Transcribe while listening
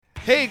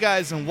Hey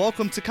guys, and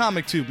welcome to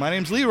Comic Tube. My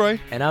name's Leroy.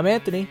 And I'm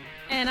Anthony.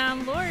 And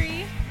I'm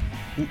Lori.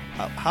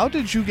 How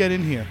did you get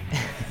in here?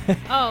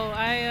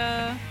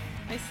 I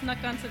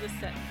snuck onto the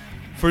set.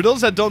 For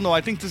those that don't know,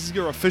 I think this is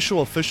your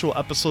official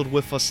episode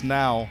with us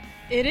now.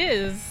 It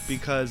is.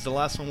 Because the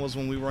last one was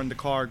when we were in the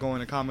car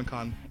going to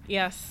Comic-Con.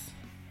 Yes.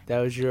 That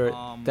was your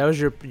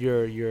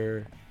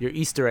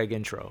Easter egg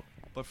intro.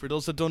 But for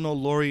those that don't know,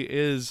 Lori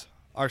is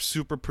our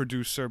super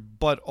producer,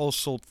 but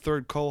also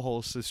third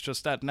co-host. It's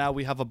just that now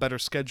we have a better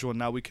schedule and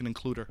now we can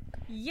include her.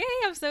 Yay,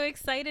 I'm so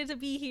excited to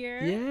be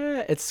here.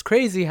 Yeah, it's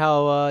crazy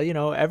how,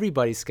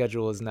 everybody's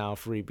schedule is now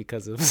free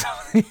because of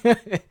something.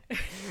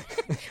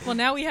 Well,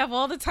 now we have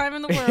all the time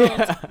in the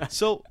world.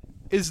 So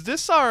is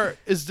this our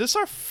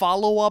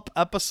follow-up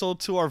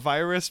episode to our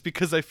virus?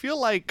 Because I feel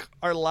like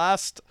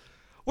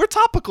we're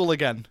topical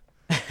again.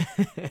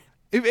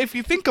 If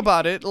you think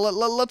about it,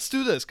 let's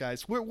do this,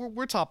 guys.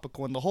 We're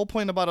topical, and the whole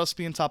point about us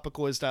being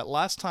topical is that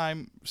last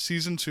time,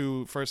 season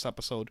 2, first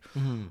episode,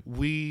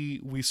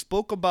 we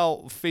spoke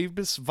about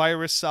famous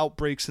virus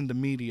outbreaks in the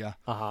media.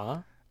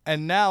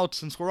 And now,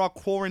 since we're all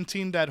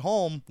quarantined at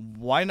home,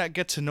 why not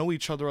get to know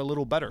each other a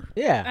little better?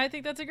 Yeah, I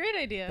think that's a great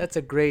idea. That's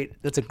a great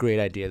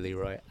idea,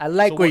 Leroy. I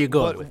like where you're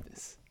going with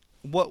this.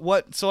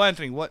 So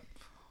Anthony, what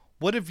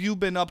have you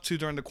been up to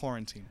during the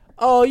quarantine?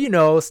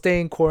 Oh,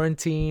 staying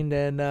quarantined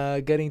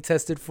and getting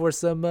tested for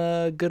some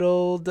good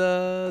old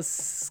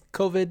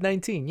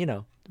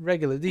COVID-19.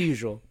 Regular, the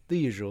usual.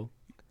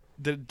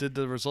 Did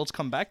the results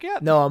come back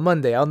yet? No, on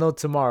Monday. I'll know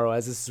tomorrow.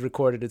 As this is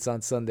recorded, it's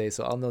on Sunday,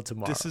 so I'll know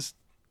tomorrow.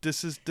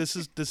 This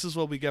is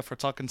what we get for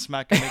talking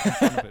smack and making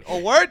fun of it. Oh,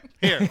 word?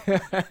 Here.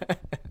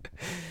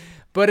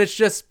 But it's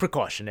just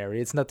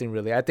precautionary. It's nothing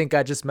really. I think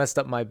I just messed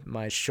up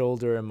my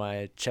shoulder and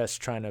my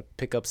chest trying to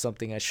pick up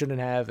something I shouldn't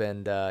have,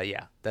 and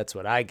yeah, that's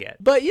what I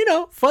get. But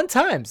fun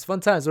times.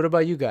 What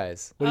about you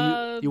guys?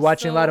 You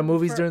watching a lot of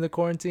movies during the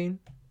quarantine?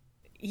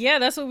 Yeah,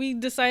 that's what we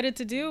decided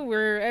to do.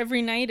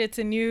 Every night it's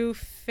a new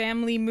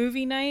family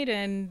movie night,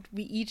 and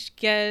we each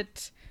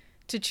get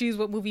to choose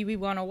what movie we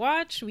want to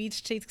watch. We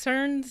each take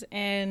turns,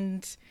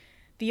 and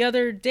the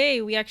other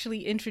day, we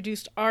actually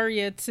introduced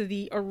Arya to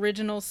the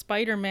original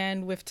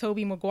Spider-Man with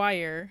Tobey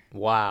Maguire.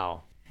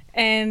 Wow.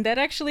 And that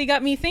actually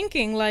got me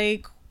thinking,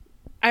 I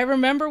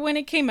remember when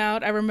it came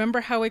out. I remember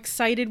how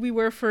excited we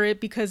were for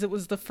it because it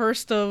was the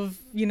first of,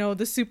 the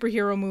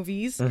superhero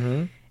movies.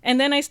 Mm-hmm.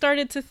 And then I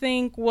started to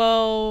think,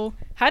 well,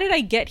 how did I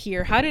get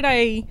here? How did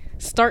I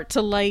start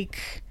to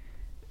like,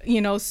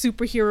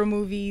 superhero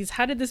movies?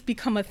 How did this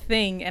become a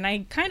thing? And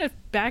I kind of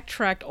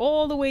backtracked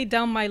all the way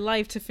down my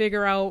life to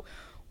figure out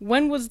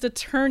when was the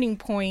turning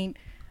point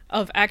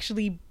of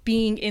actually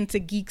being into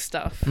geek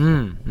stuff?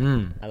 I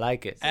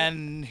like it.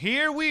 And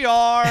here we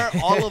are,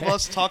 all of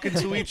us talking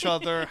to each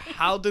other.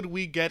 How did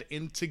we get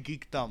into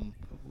geekdom?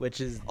 Which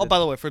is... by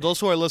the way, for those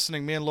who are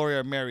listening, me and Lori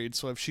are married,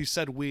 so if she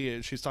said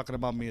we, she's talking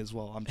about me as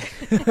well. I'm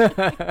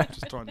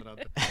just throwing it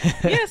out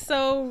there. Yeah,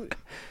 so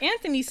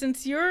Anthony,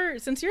 since you're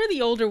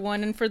the older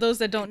one, and for those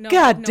that don't know,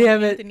 God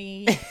damn it.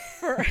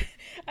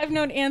 I've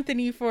known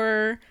Anthony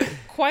for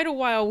quite a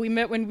while. We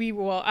met when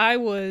I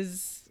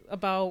was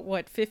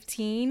about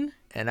 15?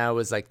 And I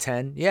was like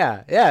 10.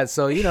 Yeah.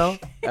 So,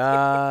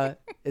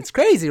 it's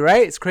crazy,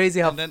 right? It's crazy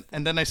how...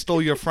 And then I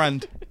stole your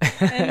friend.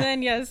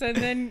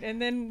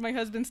 And then my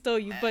husband stole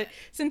you. But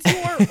since you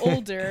are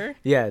older...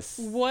 Yes.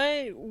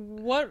 What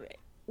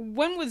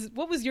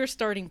was your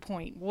starting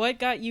point? What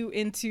got you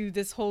into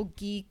this whole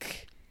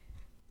geek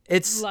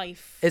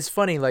life? It's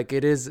funny,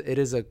 it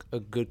is a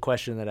good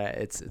question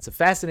it's a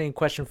fascinating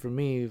question for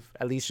me,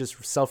 at least just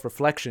for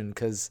self-reflection,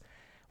 because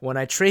when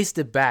I traced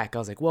it back, I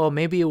was like, well,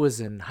 maybe it was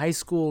in high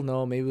school,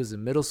 no, maybe it was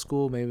in middle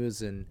school, maybe it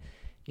was in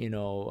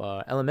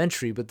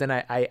elementary, but then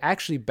I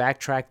actually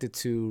backtracked it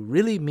to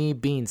really me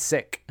being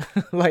sick.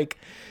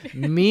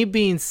 Me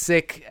being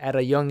sick at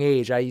a young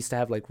age. I used to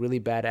have really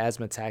bad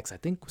asthma attacks, I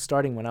think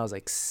starting when I was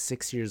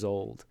 6 years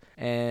old,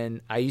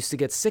 and I used to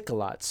get sick a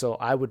lot, so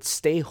I would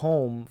stay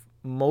home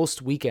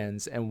most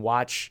weekends and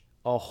watch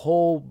a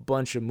whole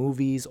bunch of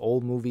movies,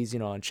 old movies,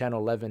 on Channel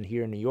 11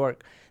 here in New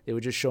York. They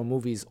would just show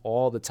movies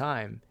all the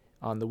time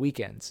on the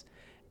weekends.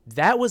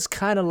 That was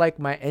kind of like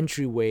my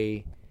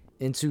entryway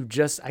into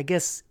just, I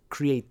guess,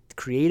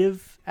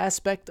 creative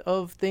aspect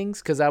of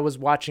things, because I was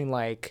watching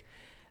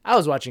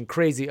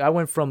crazy. I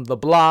went from The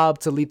Blob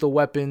to Lethal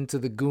Weapon to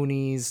The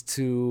Goonies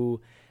to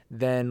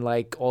then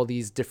all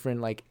these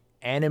different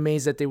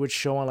animes that they would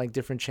show on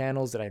different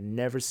channels that I've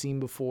never seen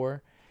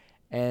before.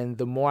 And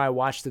the more I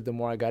watched it, the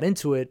more I got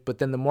into it. But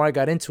then the more I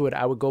got into it,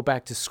 I would go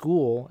back to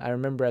school. I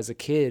remember as a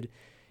kid,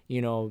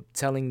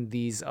 telling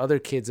these other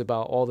kids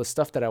about all the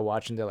stuff that I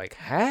watched. And they're like,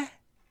 huh?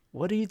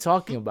 What are you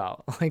talking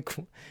about?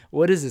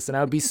 What is this? And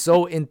I would be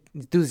so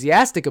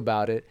enthusiastic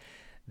about it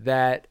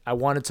that I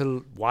wanted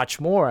to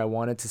watch more. I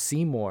wanted to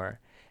see more.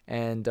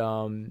 And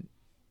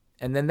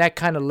then that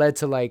kind of led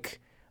to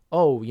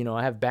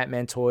I have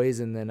Batman toys,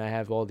 and then I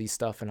have all these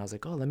stuff, and I was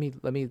like, let me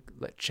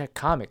check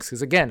comics,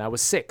 because again, I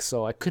was sick,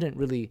 so I couldn't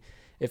really,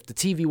 if the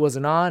TV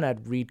wasn't on,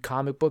 I'd read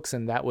comic books,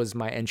 and that was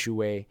my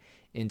entryway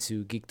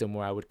into geekdom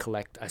where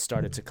I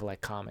started to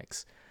collect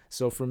comics.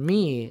 So for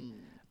me,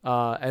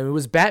 and it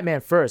was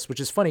Batman first, which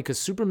is funny because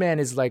Superman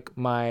is like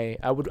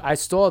I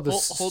stole the.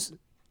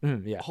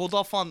 Hold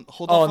off on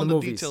the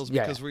details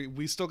because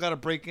we still got to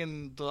break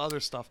in the other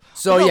stuff.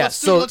 So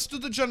let's do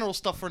the general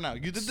stuff for now.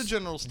 You did the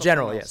general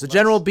stuff. So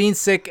General being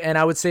sick, and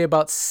I would say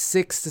about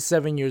 6 to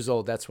 7 years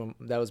old. That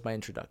was my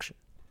introduction.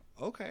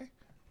 Okay,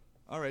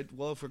 all right.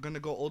 Well, if we're gonna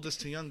go oldest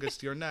to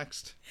youngest, you're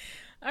next.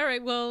 All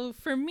right. Well,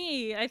 for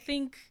me, I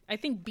think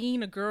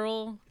being a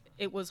girl,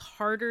 it was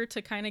harder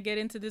to kind of get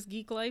into this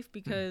geek life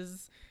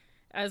because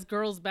as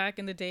girls back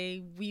in the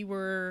day, we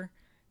were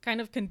kind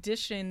of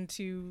conditioned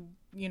to,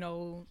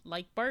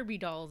 like Barbie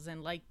dolls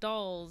and like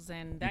dolls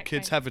and that.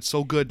 Kids have it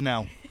so good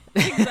now.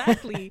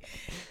 Exactly.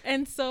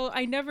 And so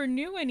I never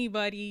knew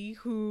anybody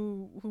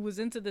who was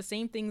into the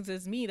same things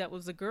as me that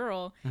was a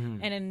girl.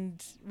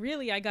 And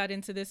really I got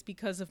into this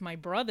because of my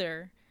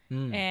brother.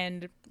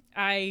 And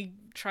I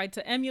tried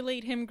to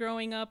emulate him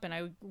growing up, and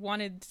I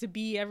wanted to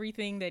be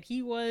everything that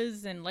he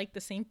was and like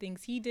the same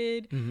things he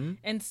did.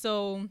 And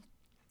so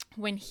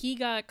when he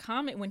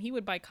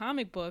would buy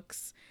comic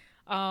books,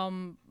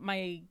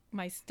 my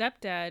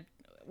stepdad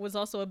was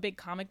also a big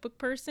comic book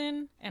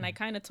person, and I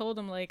kind of told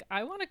him, like,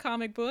 I want a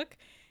comic book.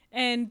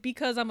 And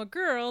because I'm a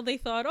girl, they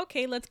thought,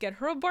 okay, let's get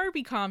her a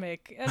Barbie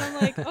comic. And I'm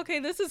like, okay,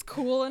 this is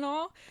cool and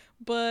all,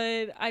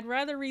 but I'd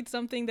rather read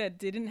something that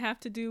didn't have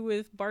to do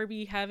with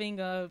Barbie having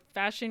a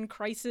fashion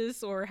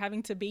crisis or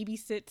having to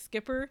babysit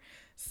Skipper.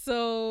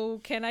 So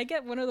can I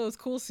get one of those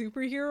cool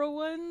superhero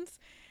ones?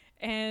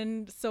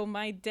 And so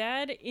my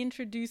dad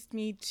introduced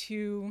me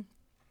to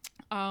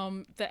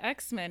the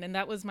X-Men, and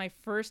that was my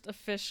first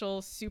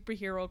official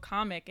superhero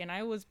comic. And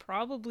I was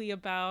probably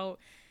about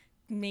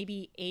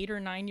maybe 8 or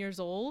 9 years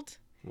old.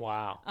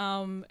 Wow.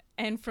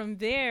 And from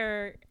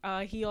there,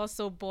 he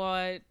also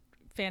bought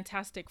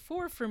Fantastic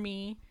Four for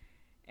me.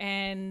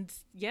 And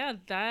yeah,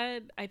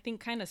 that I think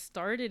kind of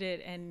started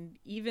it. And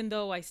even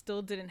though I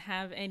still didn't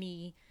have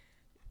any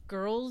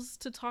girls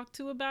to talk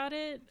to about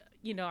it,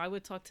 I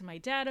would talk to my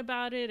dad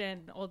about it.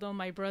 And although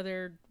my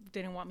brother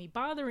didn't want me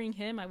bothering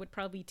him, I would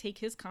probably take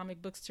his comic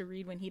books to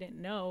read when he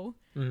didn't know.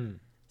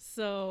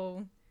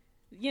 So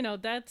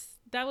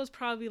that was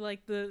probably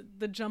like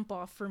the jump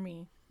off for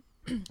me.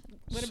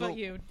 What about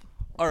you?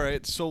 All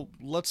right, so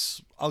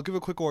I'll give a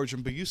quick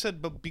origin, but you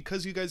said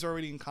because you guys are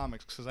already in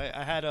comics, because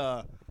I had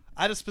a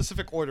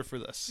specific order for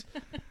this,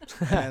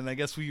 and I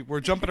guess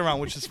we're jumping around,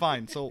 which is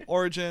fine. So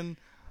origin.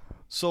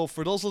 So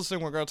for those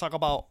listening, we're gonna talk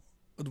about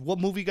what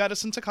movie got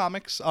us into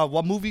comics,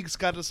 what movies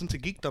got us into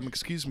geekdom,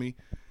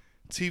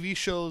 TV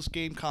shows,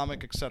 game,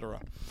 comic,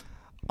 etc.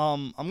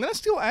 I'm gonna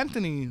steal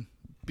Anthony,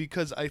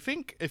 because I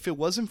think if it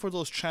wasn't for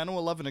those Channel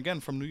 11, again,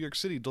 from New York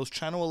City, those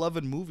Channel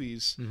 11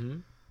 movies,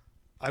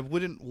 I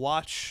wouldn't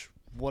watch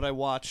what I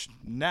watch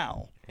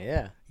now.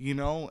 Yeah.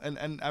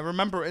 And I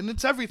remember, and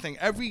it's everything.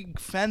 Every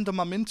fandom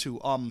I'm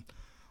into.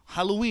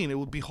 Halloween, it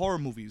would be horror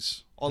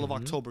movies all of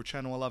October,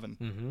 Channel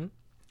 11.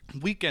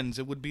 Weekends,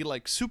 it would be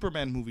like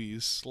Superman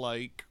movies,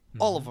 like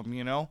all of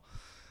them,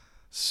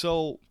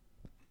 So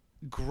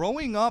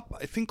growing up,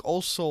 I think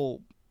also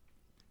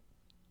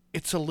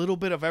it's a little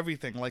bit of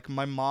everything. Like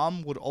my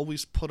mom would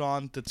always put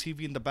on the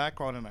TV in the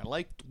background, and I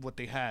liked what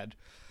they had.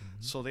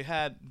 So they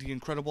had The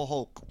Incredible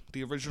Hulk,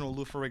 the original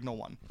Lou Ferrigno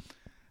one.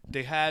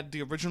 They had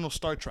the original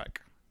Star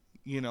Trek,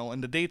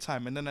 in the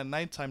daytime, and then at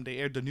nighttime they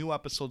aired the new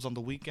episodes on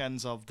the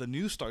weekends of the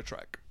new Star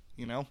Trek,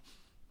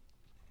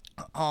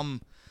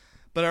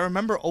 But I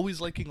remember always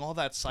liking all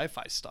that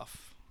sci-fi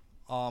stuff.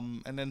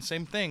 And then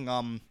same thing,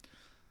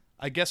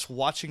 I guess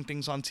watching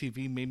things on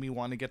TV made me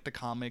want to get the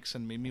comics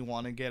and made me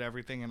want to get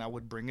everything, and I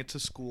would bring it to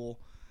school.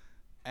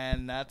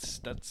 And that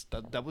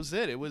was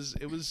it. It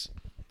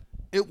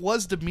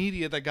was the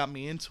media that got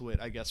me into it,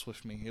 I guess,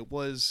 with me. It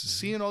was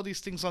seeing all these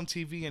things on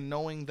TV and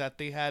knowing that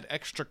they had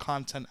extra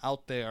content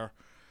out there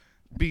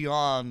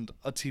beyond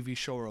a TV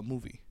show or a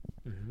movie.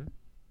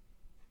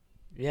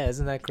 Yeah,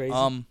 isn't that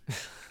crazy?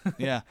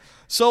 Yeah.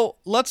 So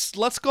let's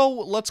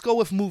go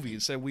with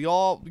movies. And we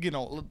all,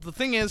 the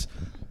thing is,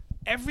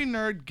 every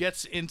nerd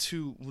gets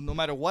into, no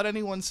matter what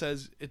anyone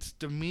says, it's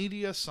the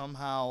media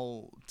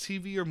somehow.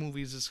 TV or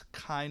movies is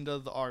kind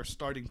of our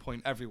starting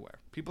point everywhere.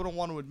 People don't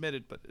want to admit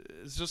it, but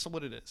it's just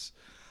what it is.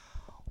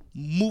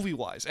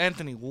 Movie-wise,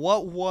 Anthony,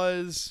 what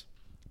was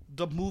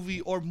the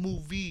movie or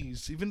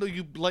movies, even though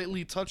you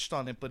lightly touched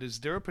on it, but is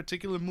there a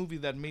particular movie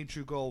that made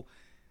you go,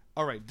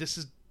 all right,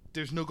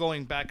 there's no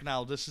going back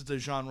now, this is the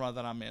genre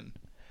that I'm in?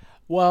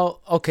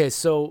 Well, okay,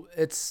 so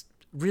it's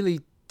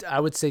really, I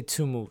would say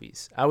 2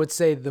 movies. I would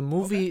say the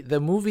movie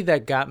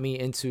that got me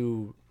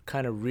into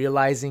kind of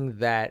realizing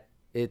that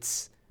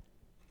it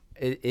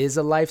is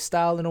a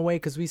lifestyle in a way,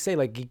 because we say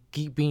like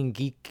being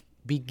geeky,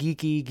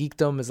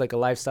 geekdom is like a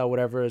lifestyle,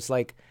 whatever. It's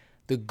like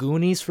The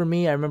Goonies for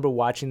me. I remember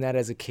watching that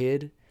as a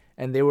kid,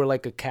 and they were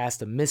like a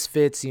cast of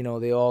misfits.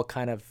 They all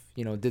kind of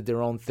did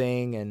their own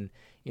thing, and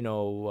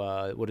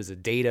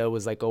Data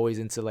was like always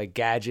into like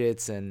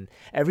gadgets, and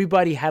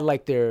everybody had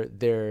like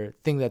their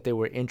thing that they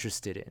were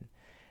interested in.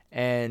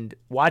 And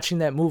watching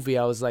that movie,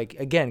 I was like,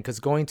 again, because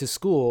going to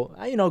school,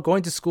 I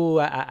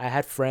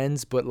had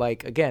friends, but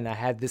like, again, I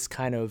had this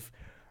kind of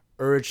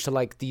urge to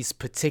like these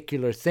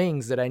particular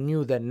things that I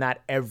knew that not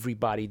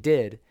everybody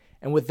did.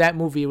 And with that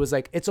movie, it was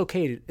like, it's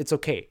okay.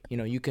 You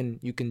know, you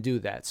can do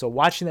that. So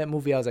watching that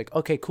movie, I was like,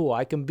 okay, cool.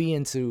 I can be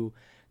into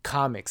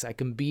comics. I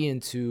can be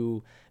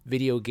into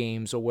video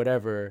games or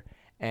whatever.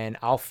 And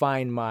I'll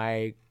find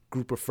my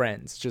group of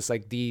friends, just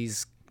like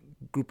these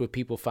group of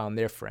people found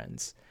their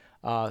friends.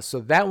 So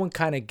that one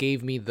kind of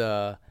gave me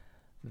the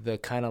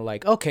kind of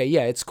like, okay,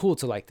 yeah, it's cool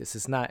to like this.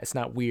 It's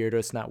not weird or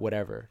it's not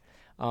whatever.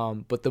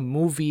 But the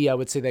movie I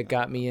would say that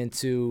got me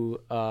into,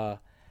 I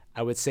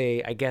would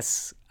say, I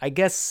guess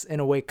in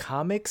a way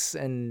comics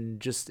and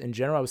just in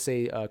general, I would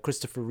say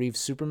Christopher Reeve's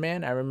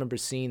Superman. I remember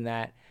seeing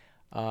that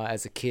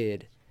as a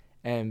kid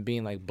and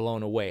being like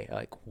blown away.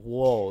 Like,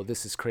 whoa,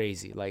 this is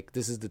crazy. Like,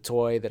 this is the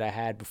toy that I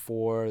had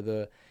before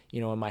in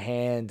my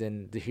hand,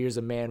 and here's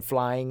a man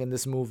flying in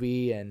this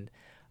movie. And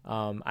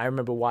I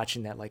remember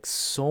watching that like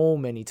so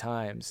many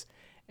times.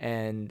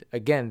 And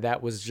again,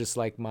 that was just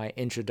like my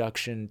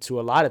introduction to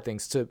a lot of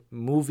things, to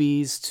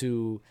movies,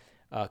 to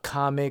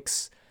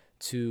comics,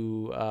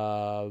 to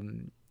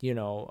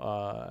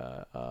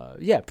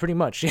pretty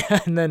much. Yeah.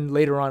 And then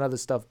later on other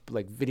stuff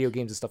like video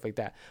games and stuff like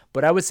that.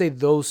 But I would say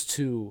those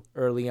two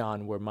early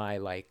on were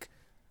my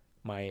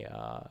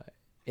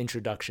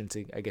introduction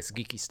to, I guess,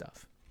 geeky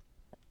stuff.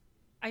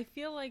 I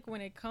feel like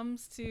when it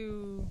comes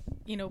to,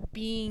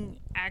 being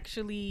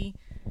actually,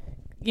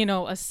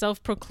 a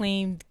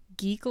self-proclaimed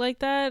geek like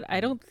that, I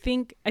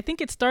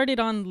think it started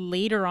on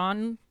later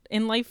on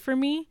in life for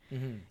me.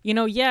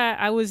 Mm-hmm.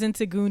 I was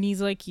into Goonies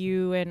like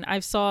you, and I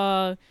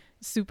saw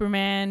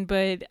Superman,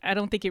 but I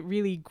don't think it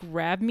really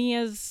grabbed me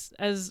as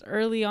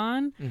early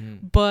on.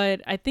 Mm-hmm. But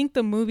I think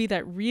the movie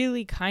that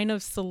really kind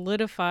of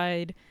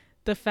solidified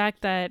the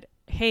fact that,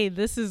 hey,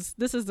 this is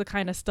the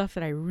kind of stuff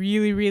that I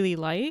really, really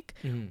like,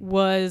 mm-hmm.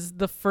 was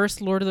the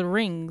first Lord of the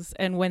Rings,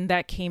 and when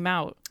that came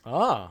out.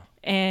 Ah.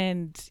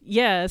 And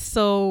yeah,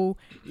 so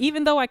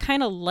even though I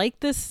kind of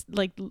like this,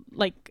 like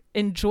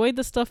enjoyed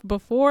the stuff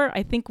before,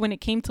 I think when it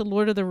came to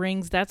Lord of the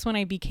Rings, that's when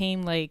I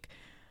became like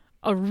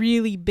a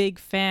really big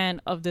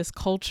fan of this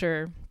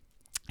culture.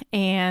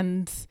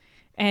 And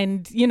I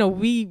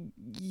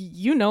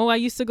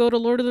used to go to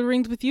Lord of the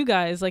Rings with you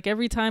guys. Like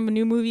every time a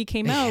new movie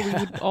came out, we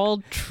would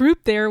all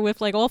troop there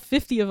with like all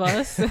 50 of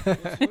us. Was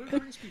Lord of the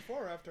Rings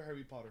before or after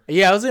Harry Potter?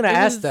 Yeah, I was going to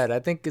ask that. I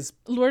think it's...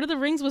 Lord of the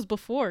Rings was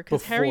before,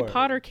 because Harry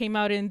Potter came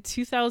out in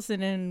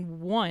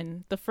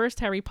 2001. The first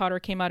Harry Potter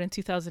came out in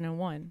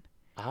 2001.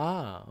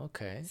 Ah,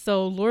 okay.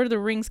 So Lord of the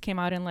Rings came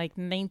out in like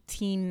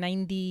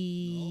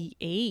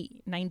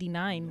 1998,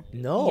 99.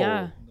 No.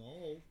 Yeah.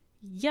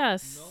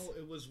 Yes. No,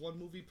 it was one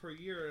movie per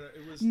year.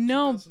 It was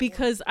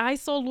because I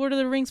saw Lord of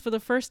the Rings for the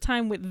first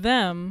time with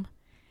them,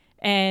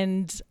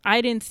 and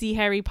I didn't see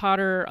Harry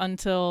Potter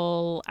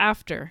until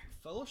after.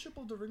 Fellowship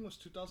of the Ring was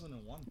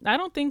 2001. I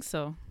don't think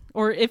so.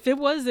 Or if it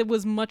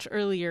was much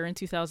earlier in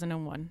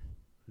 2001.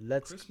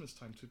 Christmas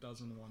time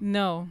 2001.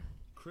 No.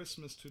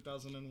 Christmas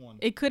 2001.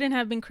 It couldn't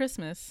have been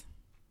Christmas.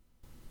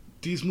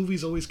 These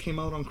movies always came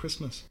out on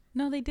Christmas.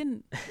 No, they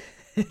didn't.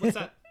 What's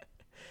that?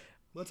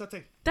 What's that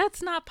thing?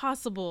 That's not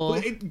possible.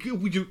 Well,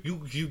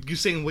 you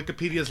saying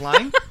Wikipedia's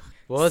lying?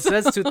 Well, it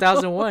says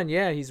 2001.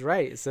 Yeah, he's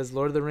right. It says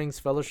Lord of the Rings,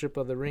 Fellowship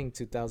of the Ring,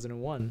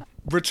 2001.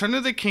 Return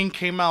of the King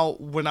came out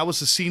when I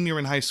was a senior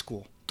in high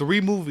school.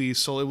 3 movies,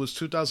 so it was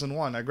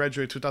 2001. I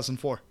graduated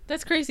 2004.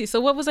 That's crazy. So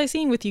what was I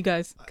seeing with you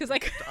guys? Because I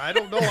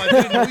don't know. I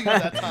didn't know you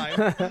at that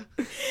time.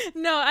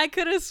 No, I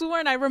could have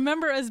sworn. I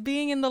remember us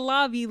being in the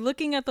lobby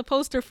looking at the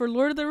poster for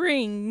Lord of the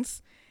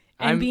Rings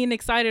and being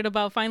excited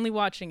about finally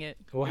watching it.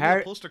 Well,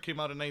 the poster came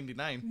out in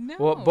 99. No.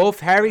 Well, both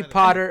Harry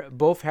Potter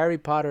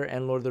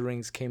and Lord of the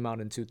Rings came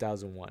out in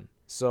 2001.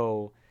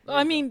 So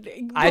I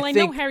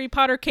know Harry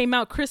Potter came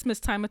out Christmas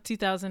time of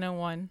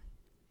 2001.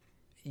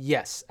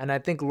 Yes, and I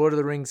think Lord of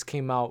the Rings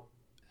came out,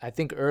 I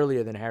think,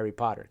 earlier than Harry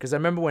Potter. Because I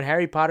remember when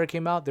Harry Potter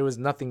came out, there was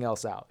nothing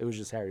else out. It was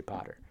just Harry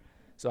Potter.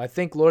 So I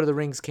think Lord of the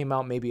Rings came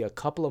out maybe a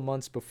couple of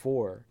months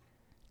before.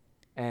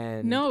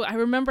 And no, I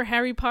remember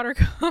Harry Potter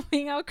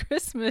coming out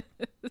Christmas.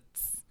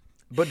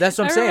 But that's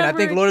what I'm saying. I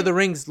think Lord of the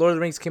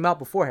Rings came out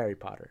before Harry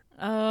Potter.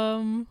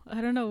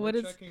 I don't know.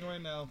 We're checking right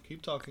now.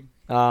 Keep talking.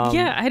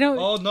 Yeah, I don't.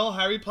 Oh no,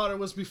 Harry Potter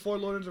was before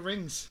Lord of the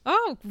Rings.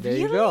 Oh, there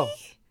you go.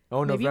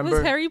 Oh, maybe November. It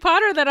was Harry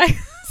Potter that I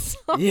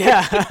saw.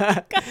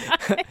 Yeah.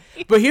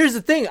 But here's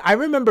the thing. I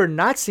remember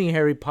not seeing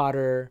Harry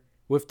Potter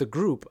with the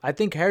group. I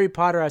think Harry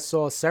Potter I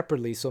saw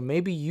separately. So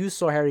maybe you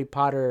saw Harry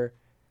Potter.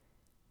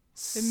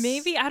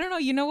 Maybe. I don't know.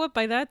 You know what?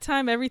 By that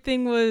time,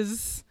 everything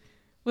was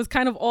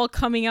kind of all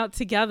coming out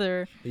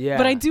together. Yeah.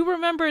 But I do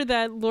remember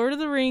that Lord of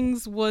the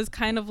Rings was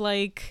kind of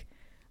like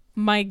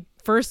my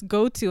first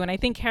go-to, and I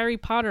think Harry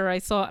Potter I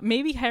saw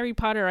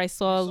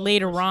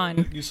later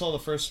on. You saw the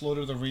first Lord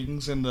of the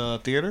Rings in the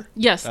theater?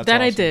 Yes, that's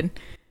awesome. I did.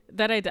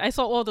 I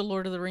saw all the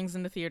Lord of the Rings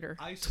in the theater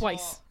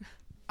twice.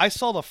 I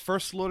saw the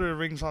first Lord of the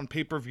Rings on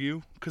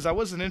pay-per-view because I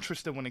wasn't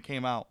interested when it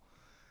came out.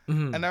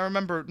 Mm-hmm. And I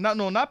remember,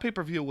 not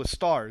pay-per-view, it was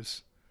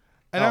Stars.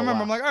 And I Oh, remember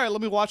wow. I'm like, all right,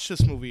 let me watch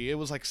this movie. It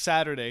was like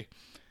Saturday.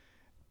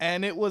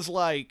 And it was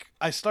like,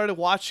 I started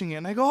watching it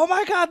and I go, oh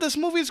my God, this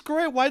movie's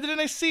great. Why didn't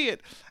I see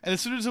it? And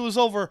as soon as it was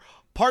over,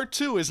 part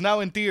 2 is now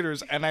in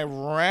theaters. And I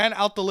ran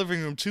out the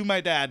living room to my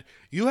dad.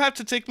 You have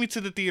to take me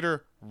to the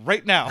theater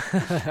right now.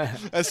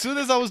 As soon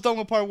as I was done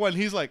with part 1,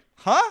 he's like,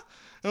 huh?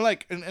 And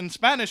like in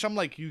Spanish, I'm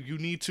like,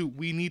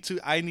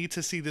 I need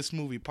to see this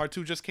movie. Part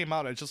 2 just came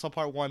out. I just saw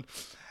part 1.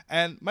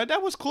 And my dad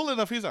was cool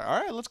enough. He's like, all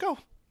right, let's go.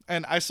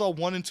 And I saw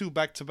 1 and 2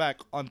 back to back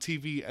on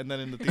TV and then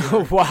in the theater.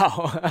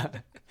 Wow.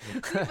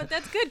 But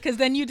that's good because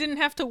then you didn't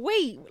have to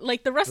wait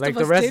like the rest Like of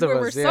the us rest did. of We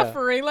us, were yeah.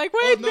 suffering. Like,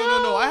 Oh, wait,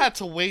 no. I had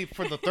to wait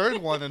for the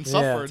third one and Yeah.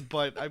 suffered,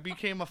 but I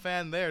became a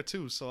fan there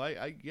too. So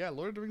yeah,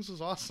 Lord of the Rings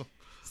was awesome.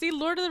 See,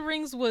 Lord of the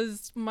Rings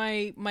was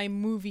my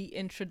movie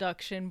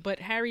introduction, but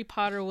Harry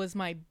Potter was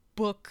my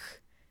book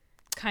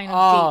kind of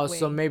Oh, gateway.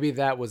 so maybe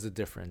that was the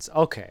difference.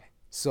 Okay.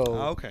 So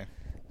Okay.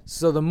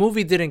 so the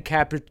movie didn't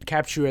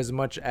capture as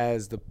much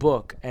as the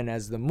book, and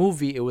as the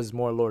movie, it was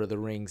more Lord of the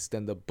Rings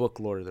than the book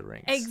Lord of the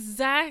Rings.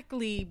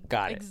 Exactly.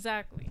 Got it.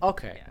 Exactly.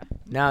 Okay. Yeah.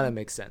 Now that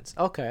makes sense.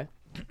 Okay.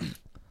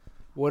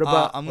 What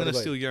about? I'm what gonna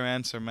about- steal your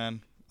answer,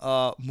 man.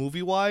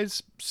 Movie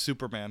wise,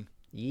 Superman.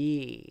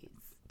 Yeah.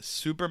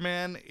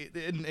 Superman,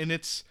 and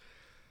it's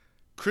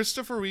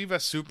Christopher Reeve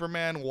as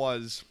Superman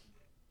was.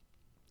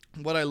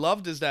 What I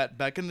loved is that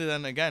back in the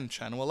then again,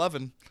 Channel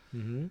 11.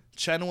 Mm-hmm.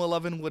 Channel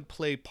 11 would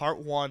play part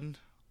 1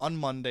 on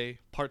Monday,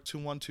 part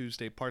 2 on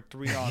Tuesday, part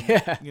 3 on,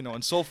 Yeah.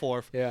 and so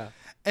forth. Yeah.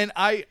 And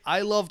I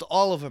loved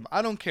all of them.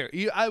 I don't care.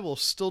 I will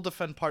still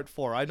defend part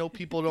 4. I know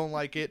people don't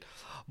like it,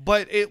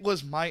 but it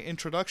was my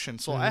introduction.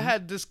 So I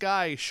had this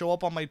guy show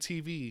up on my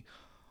TV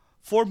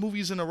 4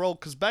 movies in a row.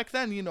 Because back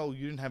then, you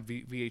didn't have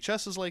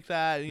VHSs like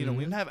that. We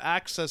didn't have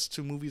access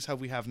to movies how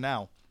we have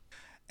now.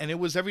 And it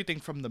was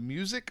everything from the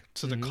music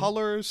to the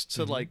colors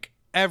to like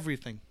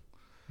everything.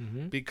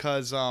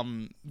 Because,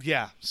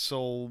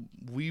 so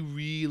we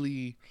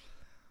really,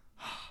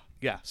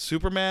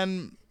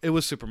 Superman, it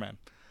was Superman.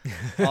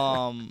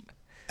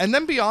 And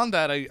then beyond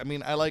that, I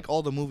mean, I like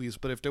all the movies,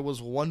 but if there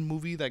was one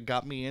movie that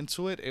got me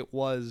into it, it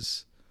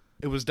was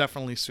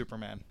definitely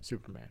Superman.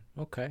 Superman.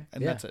 Okay.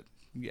 And yeah. that's it.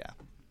 Yeah.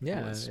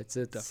 Yeah. was It's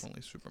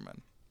definitely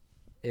Superman.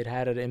 It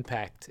had an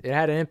impact. It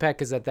had an impact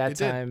because at that It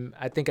did. time,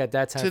 I think at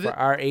that time To for the-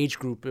 our age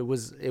group, it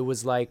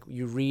was like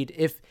you read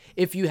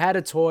if you had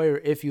a toy or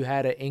if you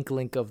had an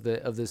inkling of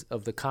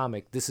the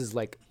comic, this is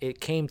like it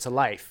came to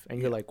life,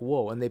 and you're like,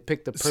 whoa! And they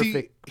picked the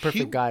See,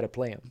 perfect guy to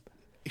play him.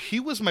 He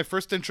was my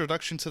first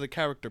introduction to the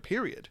character,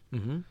 period.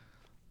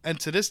 And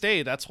to this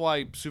day, that's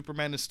why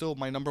Superman is still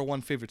my number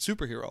 1 favorite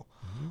superhero.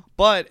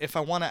 But if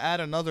I want to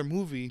add another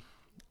movie,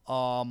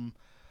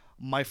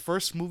 my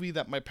first movie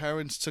that my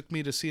parents took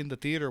me to see in the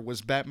theater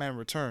was Batman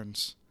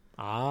Returns.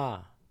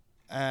 Ah.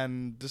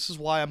 And this is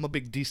why I'm a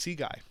big DC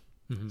guy.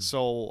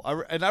 So,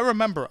 I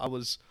remember I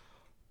was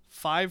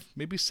 5,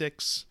 maybe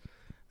 6,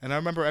 and I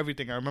remember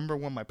everything. I remember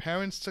when my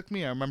parents took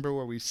me. I remember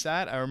where we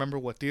sat. I remember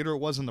what theater it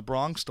was in the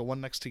Bronx, the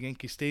one next to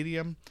Yankee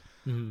Stadium.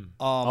 I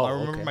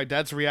remember okay. my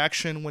dad's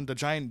reaction when the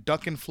giant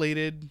duck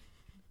inflated.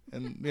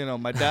 And,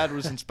 my dad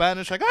was in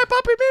Spanish, like, ay,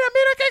 papi,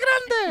 mira que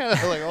grande.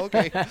 I'm like,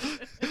 okay.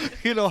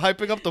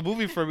 Hyping up the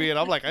movie for me. And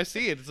I'm like, I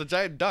see it. It's a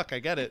giant duck. I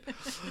get it.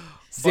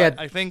 See, But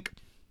I think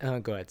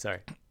go ahead. Sorry.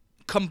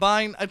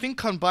 combined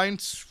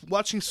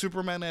watching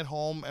Superman at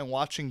home and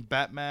watching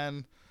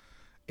Batman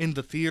in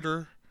the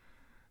theater,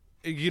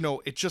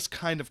 it just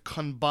kind of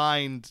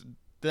combined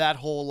that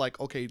whole, like,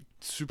 okay,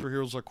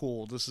 superheroes are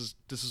cool. This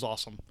is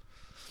awesome.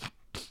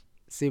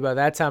 See, by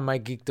that time, my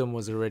geekdom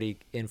was already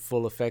in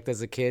full effect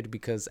as a kid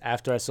because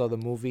after I saw the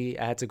movie,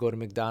 I had to go to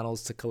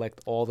McDonald's to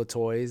collect all the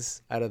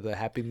toys out of the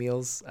Happy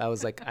Meals. I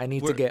was like, I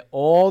need to get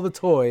all the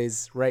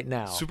toys right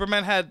now.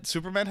 Superman had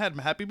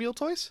Happy Meal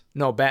toys?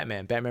 No,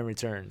 Batman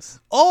Returns.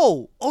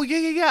 Oh,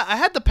 yeah. I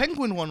had the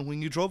penguin one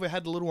when you drove. It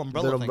had the little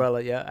umbrella Little thing.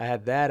 umbrella, yeah. I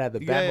had that. I had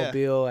the Yeah, yeah.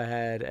 Batmobile. I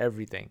had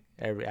everything.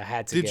 I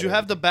had to. Did you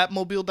have the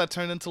Batmobile that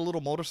turned into a little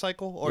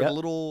motorcycle, or Yep. the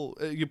little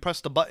you press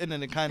the button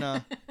and it kind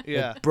of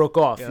yeah broke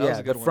off? Yeah, Yeah, that was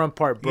a the good one. front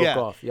part broke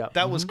off. Yeah,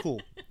 that was cool.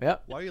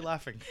 Yep. Why are you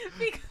laughing?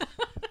 Because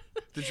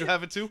Did you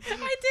have it too?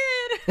 I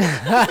did.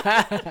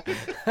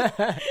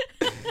 I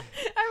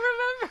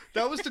remember.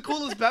 That was the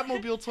coolest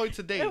Batmobile toy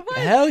to date. It was.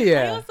 Hell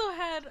yeah. I also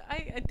had.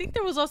 I think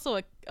there was also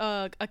a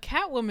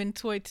Catwoman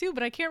toy too,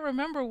 but I can't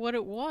remember what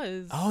it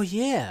was. Oh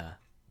yeah.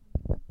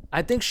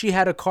 I think she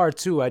had a car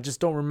too. I just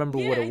don't remember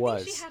yeah, what it I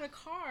was. think she had a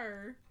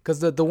car. Because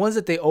the ones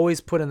that they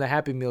always put in the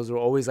Happy Meals were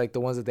always like the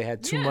ones that they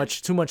had too Yeah,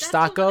 much that's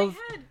stock the one I of.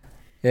 had.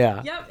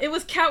 Yeah. Yep, it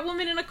was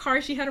Catwoman in a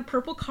car. She had a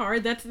purple car.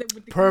 That's with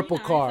the Purple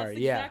green eyes. car, That's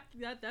the yeah.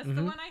 that's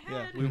the one I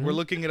Yeah, had. we're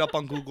looking it up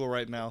on Google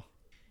right now.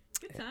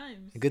 Good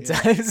times. Good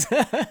times.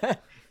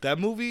 That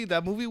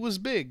movie was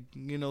big.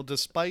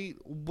 Despite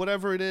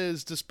whatever it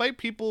is, despite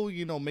people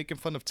making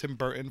fun of Tim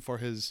Burton for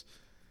his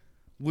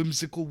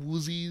whimsical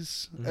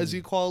woozies, as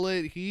you call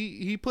it,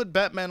 he put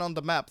Batman on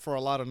the map for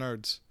a lot of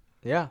nerds.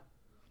 Yeah,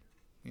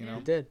 You know,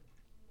 it did.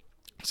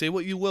 say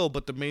what you will,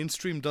 but the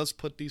mainstream does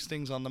put these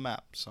things on the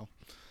map. So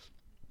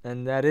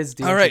And that is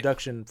the All right.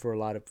 introduction for a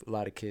lot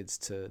of kids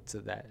to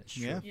that. It's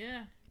true. Yeah.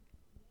 Yeah.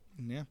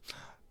 Yeah.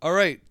 All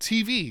right.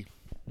 TV.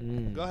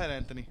 Mm. Go ahead,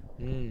 Anthony.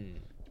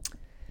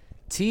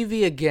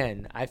 TV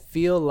again. I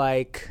feel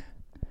like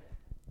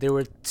there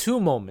were two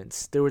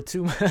moments. There's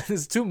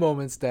two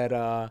moments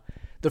that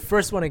the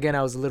first one again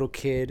I was a little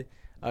kid.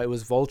 It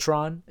was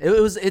Voltron.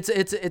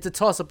 It's a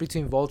toss up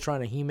between Voltron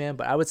and He-Man,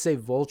 but I would say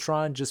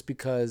Voltron just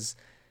because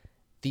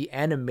the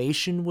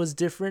animation was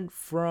different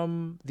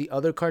from the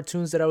other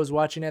cartoons that I was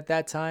watching at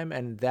that time,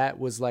 and that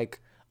was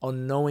like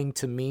unknowing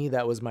to me.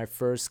 That was my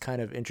first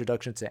kind of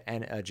introduction to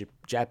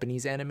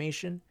Japanese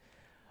animation.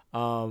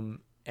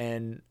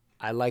 And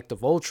I liked the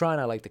Voltron.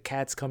 I liked the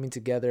cats coming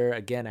together.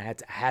 Again, I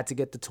had to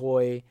get the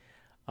toy.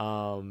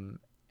 And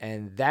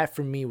that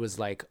for me was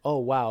like, oh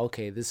wow,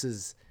 okay,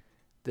 there's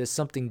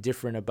something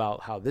different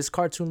about how this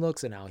cartoon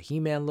looks and how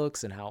He-Man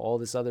looks and how all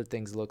this other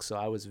things look. So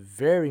I was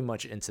very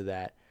much into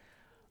that.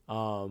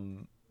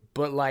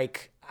 But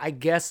like, I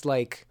guess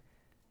like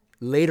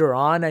later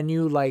on I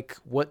knew like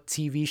what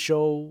TV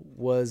show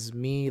was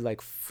me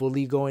like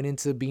fully going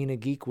into being a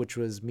geek, which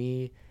was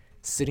me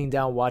sitting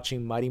down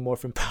watching Mighty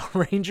Morphin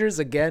Power Rangers.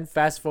 Again,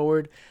 fast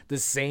forward, the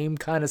same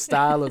kind of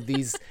style of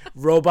these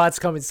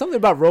something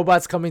about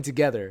robots coming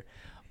together.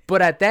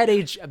 But at that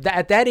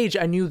age,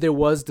 I knew there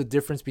was the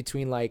difference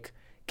between like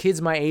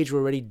kids my age were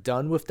already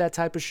done with that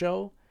type of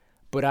show,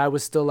 but I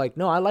was still like,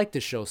 no, I like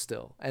this show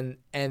still. And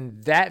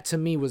that to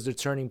me was the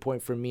turning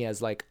point for me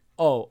as like,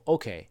 oh,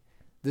 okay,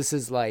 this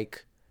is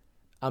like,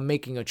 I'm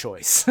making a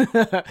choice.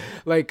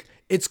 Like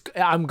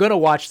I'm going to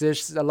watch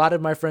this. A lot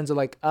of my friends are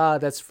like,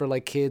 that's for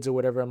like kids or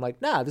whatever. I'm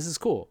like, nah, this is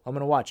cool. I'm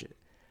going to watch it.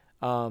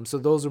 So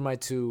those are my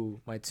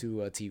two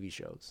TV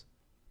shows.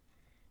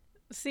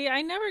 See,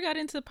 I never got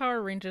into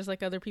Power Rangers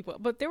like other people,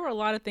 but there were a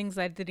lot of things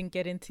I didn't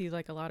get into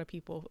like a lot of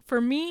people. For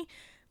me,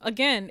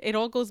 again, it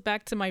all goes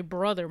back to my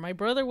brother. My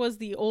brother was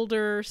the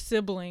older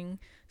sibling,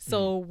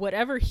 so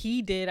whatever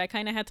he did, I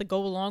kind of had to go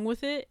along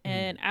with it.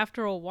 And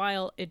after a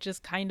while, it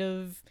just kind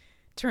of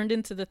turned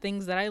into the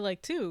things that I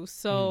like too.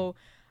 So,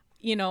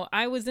 you know,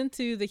 I was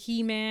into the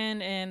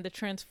He-Man and the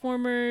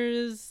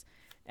Transformers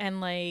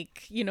and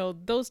like, you know,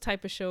 those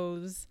type of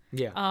shows.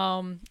 Yeah.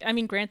 I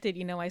mean, granted,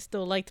 you know, I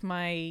still liked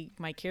my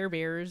Care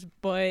Bears,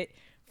 but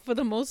for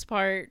the most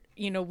part,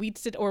 you know, we'd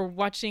sit or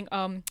watching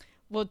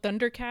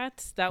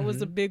Thundercats, that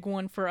was a big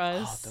one for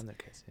us. Oh,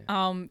 Thundercats,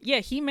 yeah.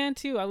 Yeah, He-Man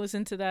too, I was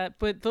into that.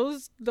 But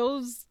those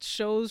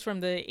shows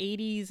from the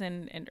 80s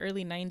and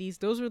early 90s,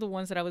 those were the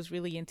ones that I was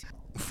really into.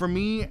 For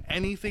me,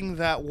 anything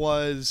that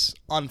was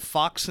on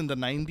Fox in the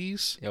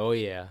 90s Oh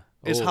yeah.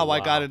 is Oh, how I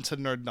wow. got into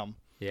nerddom.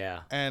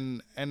 Yeah.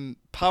 And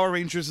Power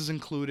Rangers is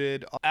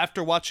included.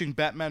 After watching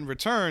Batman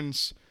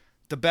Returns,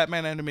 the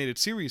Batman animated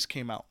series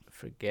came out.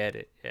 Forget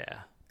it. Yeah.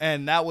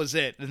 And that was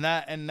it. And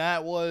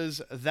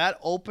that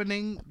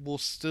opening will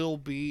still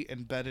be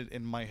embedded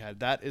in my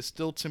head. That is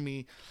still, to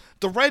me,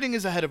 the writing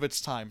is ahead of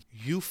its time.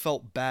 You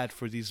felt bad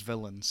for these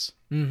villains.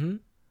 Mm-hmm.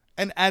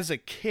 And as a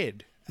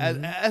kid,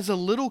 as a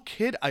little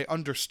kid, I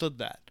understood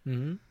that.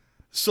 Mm-hmm.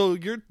 So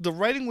the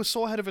writing was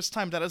so ahead of its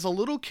time that as a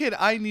little kid,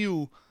 I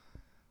knew,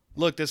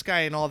 look, this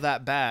guy ain't all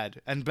that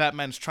bad, and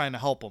Batman's trying to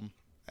help him.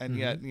 And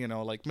yet, you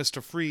know, like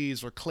Mr.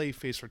 Freeze or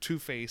Clayface or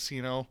Two-Face,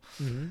 you know?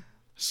 Mm-hmm.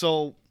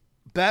 So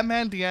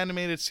Batman, the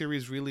animated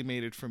series, really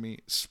made it for me.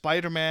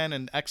 Spider-Man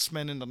and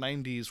X-Men in the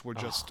 90s were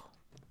just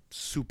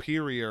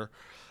superior.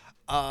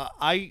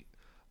 I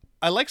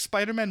like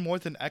Spider-Man more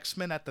than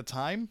X-Men at the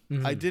time.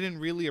 Mm-hmm. I didn't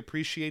really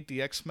appreciate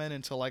the X-Men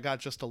until I got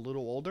just a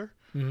little older.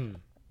 Mm-hmm.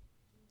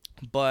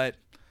 But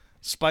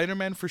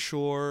Spider-Man for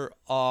sure.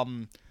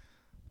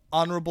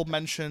 Honorable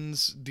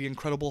mentions: The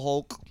Incredible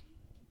Hulk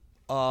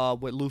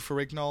with Lou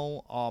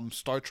Ferrigno.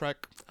 Star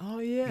Trek. Oh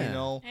yeah. You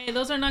know. Hey,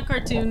 those are not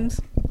cartoons.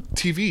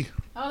 TV.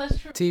 Oh, that's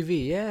true.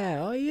 TV. Yeah.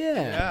 Oh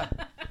yeah.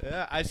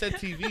 Yeah. I said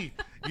TV.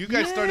 You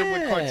guys started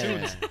with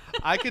cartoons.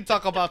 I can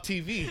talk about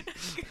TV.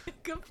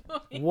 Good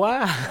point. Wow.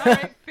 All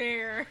right,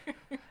 fair.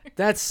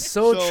 That's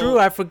so true.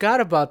 I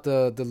forgot about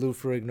the Lou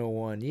Ferrigno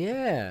one.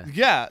 Yeah.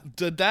 Yeah,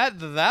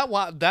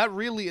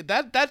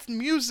 that's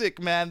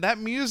music, man. That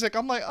music.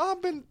 I'm like,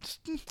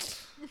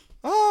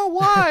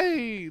 why?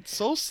 It's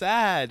so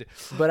sad.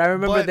 But I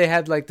remember they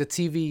had like the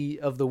TV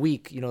of the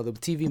week, you know, the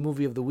TV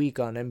movie of the week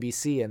on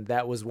NBC, and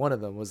that was one of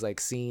them. Was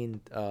like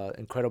seeing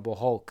Incredible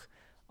Hulk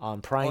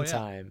on prime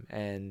time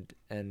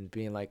and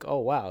being like, oh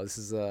wow, this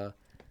is a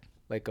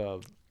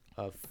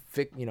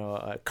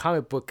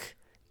comic book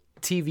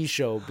TV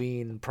show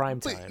being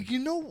prime time. But, you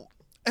know,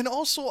 and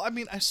also, I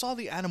mean, I saw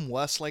the Adam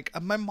West. Like,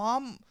 my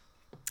mom,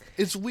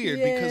 it's weird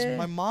because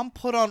my mom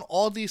put on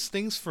all these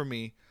things for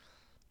me,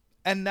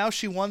 and now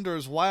she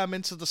wonders why I'm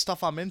into the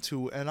stuff I'm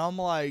into. And I'm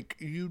like,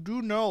 you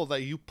do know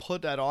that you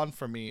put that on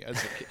for me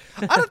as a kid.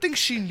 I don't think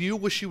she knew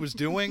what she was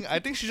doing. I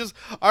think she just,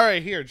 all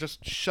right, here,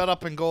 just shut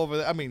up and go over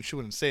there. I mean, she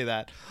wouldn't say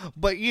that,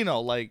 but, you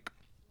know, like,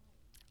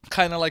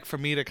 kind of like for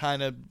me to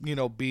kind of, you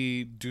know,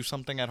 do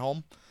something at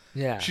home.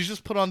 Yeah. She's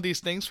just put on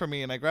these things for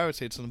me, and I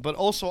gravitate to them. But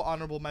also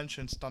honorable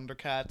mentions: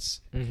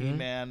 Thundercats,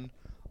 He-Man.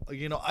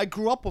 You know, I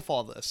grew up with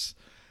all this.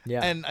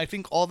 Yeah. And I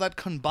think all that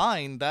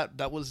combined,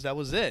 that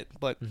was it.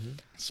 But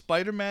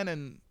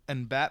Spider-Man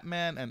and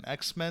Batman and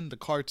X-Men, the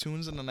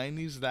cartoons in the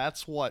 90s,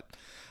 that's what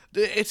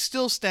it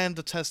still stand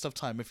the test of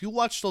time. If you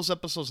watch those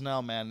episodes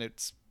now, man,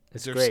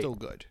 they're great. Still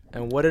good.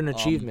 And what an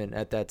achievement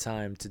at that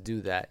time to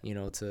do that.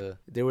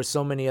 There were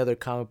so many other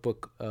comic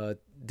book.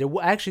 There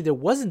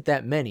wasn't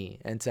that many,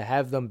 and to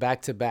have them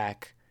back to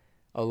back,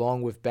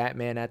 along with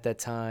Batman at that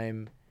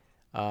time,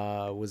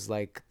 was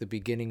like the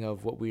beginning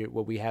of what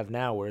we have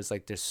now, where it's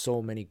like there's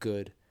so many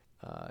good,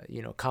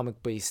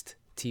 comic based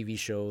TV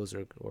shows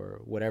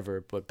or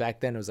whatever. But back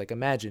then it was like,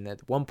 imagine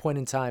at one point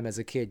in time as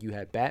a kid you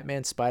had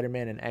Batman,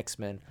 Spider-Man, and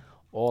X-Men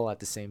all at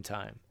the same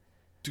time.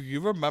 Do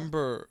you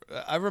remember?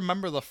 I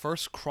remember the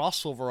first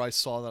crossover I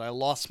saw that I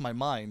lost my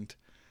mind,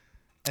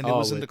 and it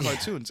was in the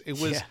cartoons. It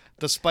was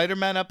the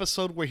Spider-Man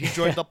episode where he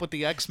joined up with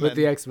the X-Men. With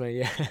the X-Men,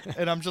 yeah.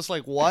 And I'm just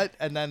like, what?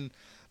 And then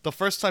the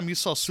first time you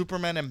saw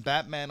Superman and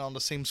Batman on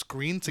the same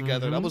screen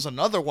together, that was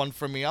another one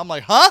for me. I'm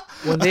like, huh?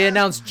 When they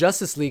announced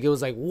Justice League, it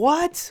was like,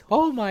 what?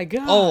 Oh my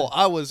god.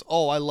 I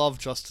love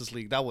Justice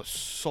League. That was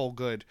so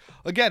good.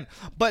 Again,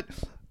 but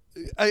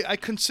I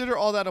consider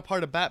all that a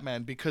part of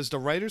Batman because the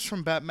writers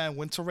from Batman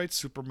went to write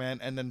Superman,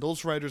 and then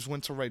those writers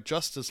went to write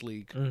Justice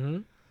League. Mm-hmm.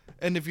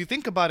 And if you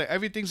think about it,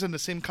 everything's in the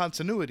same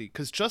continuity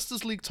because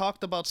Justice League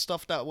talked about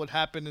stuff that would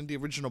happen in the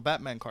original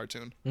Batman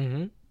cartoon.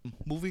 Mm-hmm.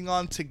 Moving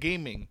on to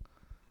gaming.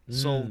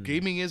 So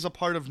gaming is a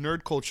part of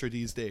nerd culture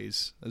these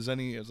days, as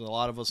a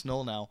lot of us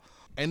know now.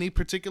 Any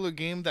particular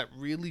game that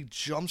really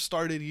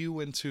jump-started you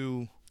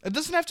into... It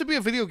doesn't have to be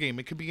a video game.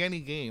 It could be any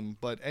game,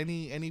 but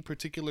any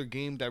particular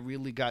game that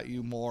really got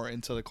you more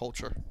into the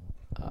culture.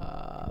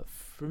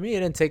 For me, it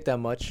didn't take that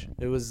much.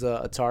 It was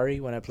Atari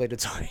when I played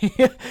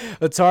Atari.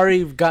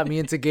 Atari got me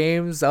into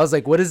games. I was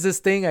like, what is this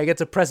thing? I get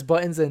to press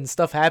buttons and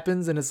stuff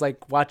happens, and it's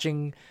like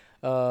watching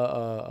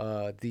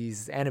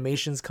these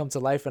animations come to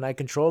life, and I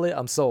control it.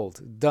 I'm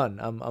sold. Done.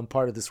 I'm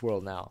part of this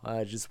world now.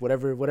 Just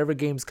whatever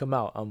games come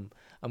out,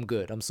 I'm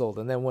good. I'm sold.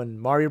 And then when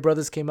Mario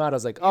Brothers came out, I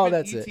was like, oh,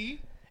 that's it.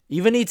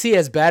 Even E.T.,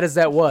 as bad as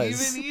that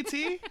was. Even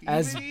E.T.?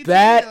 As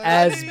bad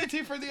as...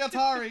 E.T. for the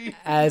Atari.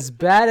 As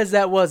bad as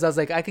that was, I was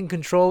like, I can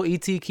control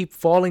E.T. keep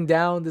falling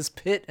down this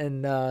pit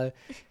and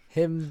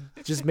him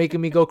just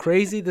making me go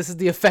crazy. This is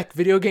the effect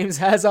video games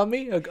has on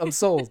me. I'm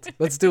sold.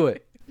 Let's do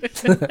it.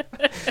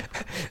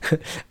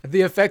 The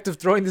effect of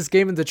throwing this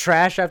game in the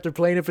trash after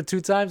playing it for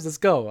 2 times. Let's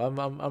go.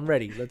 I'm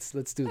ready.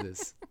 Let's do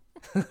this.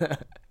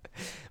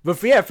 But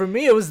for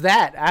me, it was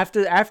that.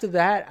 After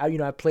that,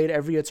 I played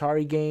every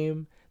Atari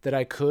game that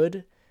I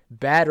could,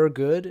 bad or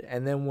good,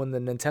 and then when the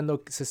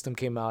Nintendo system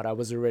came out, I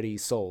was already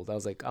sold. I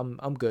was like,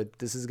 I'm good.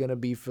 This is gonna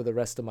be for the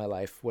rest of my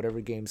life. Whatever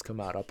games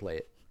come out, I'll play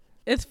it.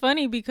 It's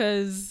funny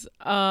because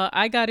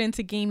I got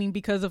into gaming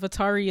because of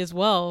Atari as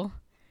well,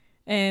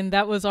 and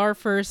that was our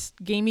first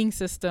gaming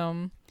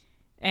system.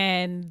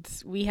 And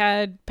we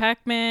had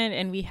Pac-Man,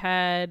 and we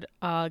had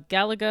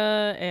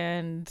Galaga,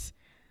 and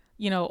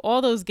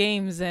all those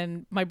games.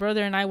 And my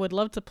brother and I would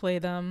love to play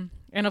them.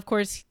 And of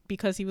course,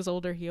 because he was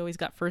older, he always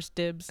got first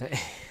dibs.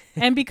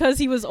 And because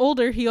he was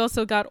older, he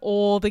also got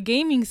all the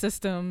gaming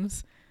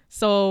systems.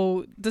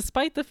 So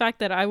despite the fact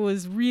that I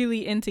was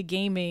really into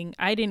gaming,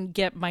 I didn't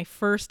get my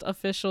first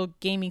official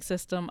gaming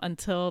system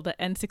until the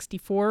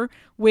N64,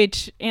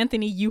 which,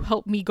 Anthony, you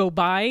helped me go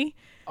buy.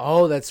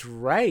 Oh, that's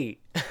right.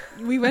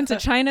 We went to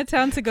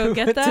Chinatown to go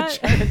get that. To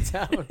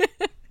Chinatown.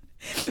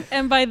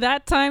 And by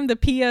that time, the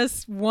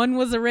PS1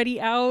 was already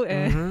out.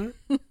 And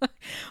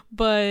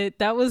but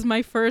that was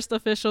my first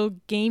official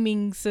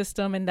gaming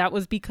system. And that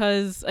was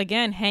because,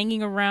 again,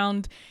 hanging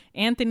around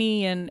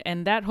Anthony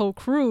and that whole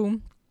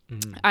crew,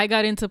 I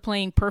got into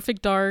playing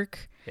Perfect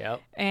Dark.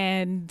 Yep.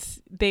 And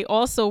they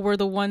also were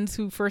the ones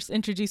who first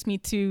introduced me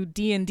to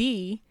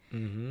D&D.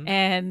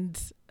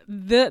 And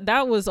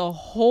that was a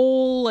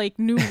whole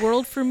new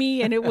world for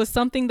me. And it was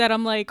something that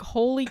I'm like,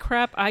 holy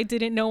crap, I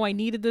didn't know I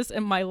needed this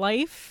in my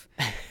life.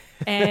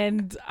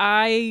 And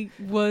I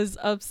was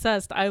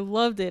obsessed. I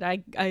loved it.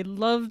 I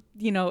loved,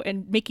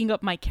 and making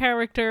up my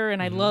character,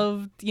 and I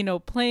loved,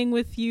 playing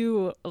with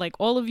you, like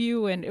all of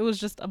you. And it was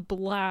just a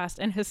blast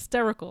and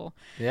hysterical.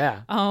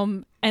 Yeah.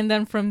 And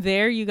then from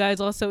there, you guys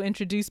also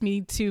introduced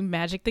me to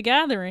Magic the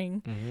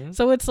Gathering.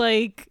 So it's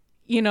like,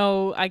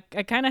 I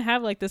kind of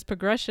have this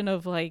progression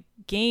of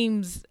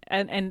games.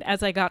 And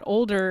as I got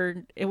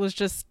older, it was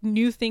just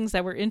new things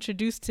that were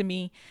introduced to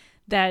me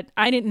that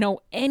I didn't know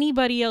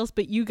anybody else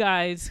but you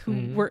guys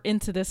who were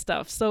into this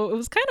stuff. So it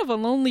was kind of a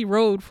lonely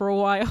road for a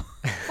while.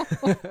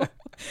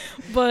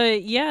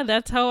 But yeah,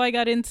 that's how I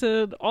got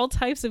into all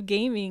types of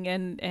gaming.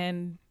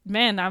 And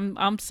man,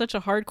 I'm such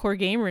a hardcore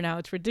gamer now.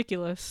 It's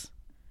ridiculous.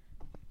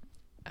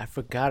 I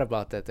forgot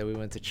about that we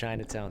went to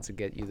Chinatown to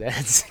get you that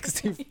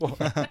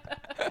N64.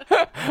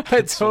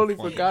 I totally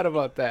forgot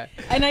about that.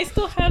 And I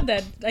still have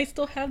that. I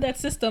still have that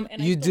system.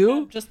 And you I still do?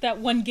 have just that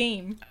one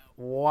game.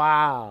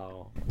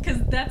 Wow.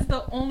 Because that's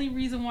the only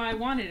reason why I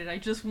wanted it. I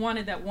just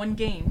wanted that one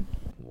game.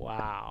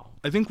 Wow.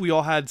 I think we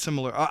all had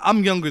similar.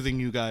 I'm younger than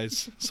you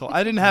guys, so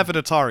I didn't have an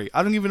Atari.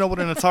 I don't even know what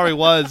an Atari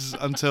was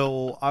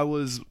until I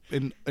was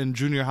in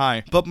junior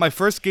high. But my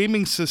first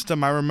gaming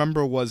system I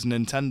remember was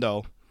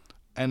Nintendo,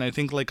 and I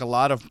think like a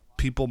lot of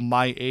people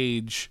my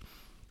age,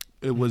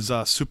 it was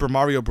Super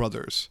Mario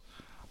Brothers.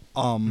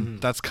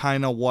 That's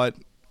kind of what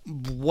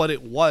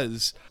it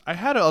was. I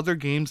had other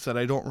games that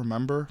I don't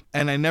remember,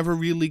 and I never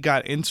really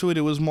got into it.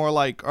 It was more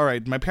like, all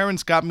right, my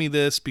parents got me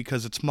this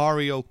because it's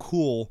Mario,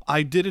 cool.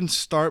 I didn't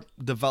start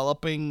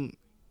developing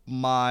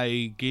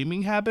my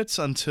gaming habits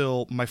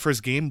until my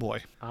first Game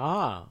Boy.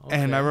 Ah, okay.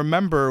 And I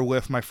remember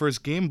with my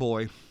first Game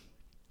Boy,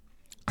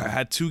 I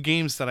had two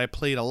games that I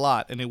played a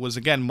lot, and it was,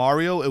 again,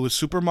 Mario. It was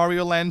Super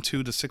Mario Land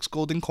 2, the 6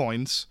 golden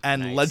coins,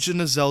 and Nice.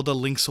 Legend of Zelda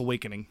Link's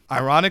Awakening.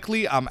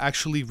 Ironically, I'm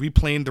actually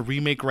replaying the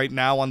remake right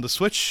now on the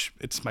Switch.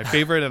 It's my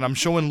favorite, and I'm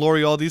showing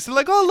Lori all these. They're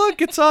like, oh, look,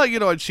 it's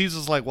and she's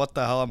just like, what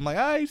the hell? I'm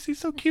like, he's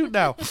so cute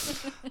now.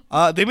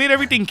 They made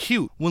everything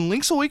cute. When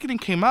Link's Awakening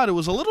came out, it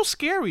was a little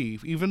scary,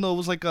 even though it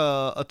was like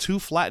a 2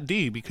 flat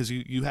D, because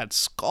you had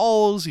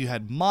skulls, you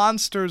had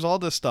monsters, all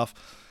this stuff.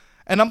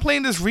 And I'm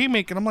playing this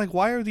remake, and I'm like,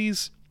 why are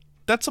these...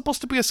 That's supposed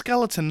to be a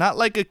skeleton, not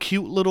like a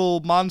cute little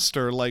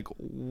monster. Like,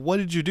 what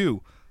did you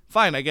do?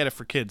 Fine, I get it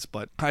for kids,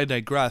 but I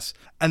digress.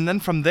 And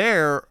then from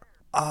there,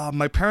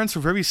 my parents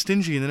were very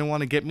stingy and didn't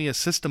want to get me a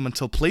system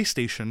until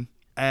PlayStation.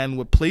 And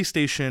with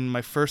PlayStation,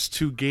 my first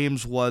two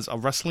games was a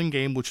wrestling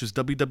game, which is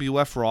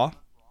WWF Raw,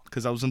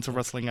 because I was into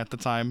wrestling at the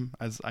time,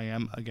 as I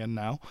am again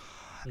now.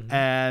 Mm-hmm.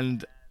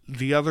 And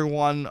the other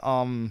one,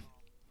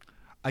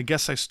 I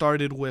guess I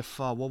started with,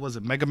 what was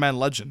it? Mega Man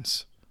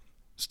Legends.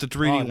 It's the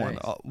 3D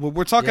nice. one.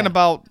 We're talking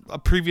about a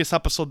previous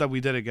episode that we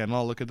did again.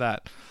 Oh, look at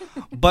that.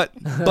 But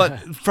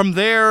from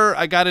there,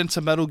 I got into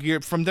Metal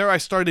Gear. From there, I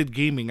started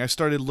gaming. I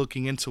started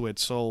looking into it.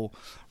 So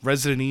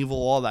Resident Evil,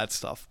 all that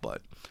stuff.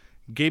 But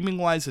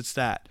gaming-wise, it's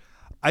that.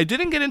 I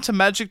didn't get into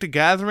Magic the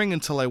Gathering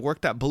until I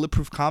worked at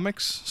Bulletproof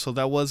Comics. So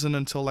that wasn't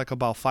until like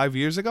about 5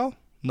 years ago.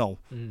 No.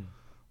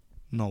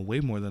 No, way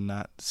more than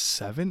that.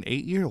 7,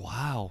 8 years?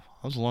 Wow.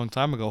 That was a long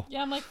time ago.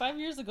 Yeah, I'm like 5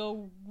 years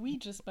ago, we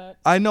just met.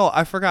 I know,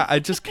 I forgot. I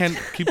just can't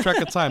keep track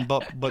of time.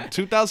 But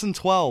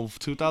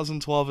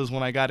 2012 is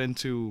when I got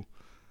into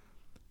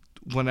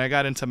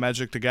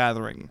Magic the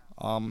Gathering.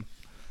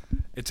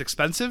 It's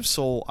expensive,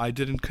 so I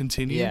didn't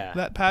continue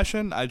that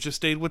passion. I just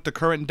stayed with the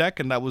current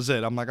deck, and that was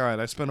it. I'm like, all right,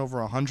 I spent over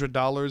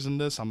 $100 in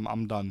this.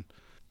 I'm done.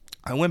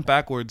 I went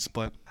backwards,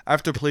 but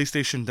after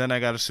PlayStation, then I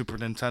got a Super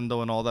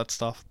Nintendo and all that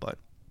stuff, but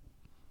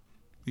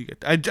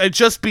I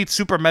just beat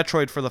Super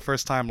Metroid for the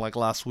first time like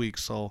last week,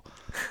 so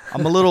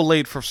I'm a little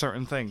late for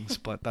certain things,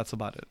 but that's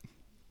about it.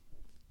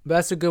 But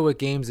that's the good with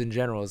games in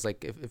general. Is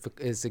like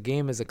if a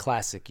game is a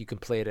classic, you can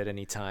play it at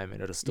any time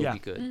and it'll still be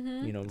good.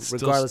 Mm-hmm.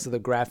 Regardless of the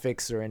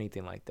graphics or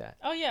anything like that.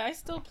 Oh yeah, I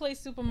still play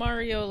Super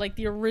Mario like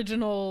the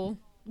original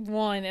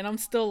one, and I'm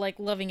still like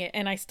loving it,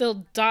 and I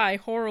still die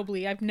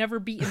horribly. I've never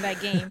beaten that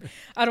game.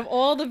 Out of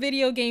all the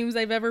video games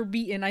I've ever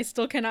beaten, I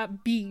still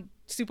cannot beat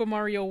Super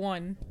Mario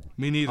 1.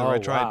 Me neither. I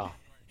tried. Wow.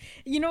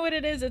 You know what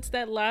it is? It's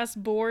that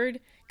last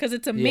board, because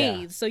it's a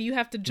maze, so you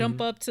have to jump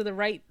up to the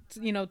right,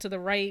 to the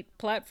right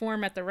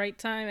platform at the right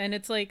time, and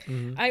it's like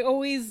I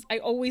always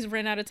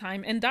ran out of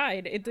time and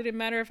died. It didn't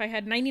matter if I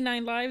had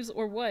 99 lives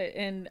or what,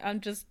 and I'm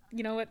just,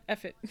 you know what,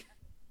 F it.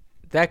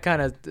 That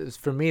kind of,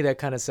 for me, that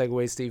kind of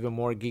segues to even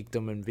more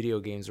geekdom in video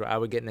games, where I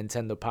would get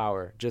Nintendo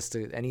Power. Just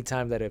to,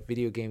 anytime that a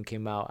video game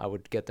came out, I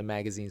would get the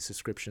magazine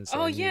subscription.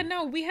 So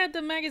we had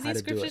the magazine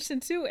subscription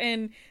too.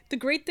 And the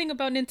great thing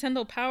about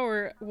Nintendo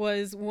Power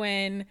was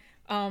when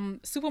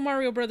Super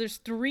Mario Brothers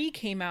 3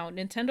 came out,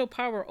 Nintendo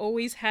Power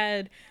always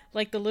had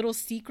like the little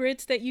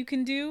secrets that you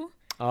can do.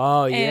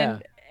 Oh, yeah.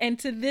 And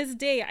to this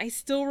day, I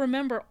still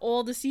remember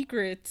all the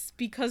secrets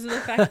because of the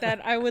fact that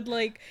I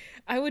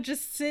would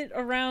just sit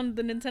around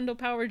the Nintendo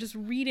Power just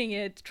reading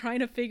it, trying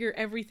to figure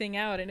everything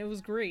out, and it was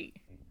great.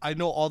 I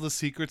know all the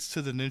secrets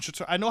to the Ninja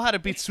Turtle. I know how to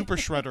beat Super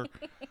Shredder,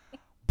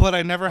 but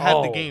I never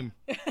had the game.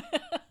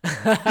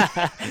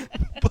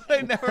 But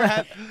I never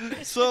had.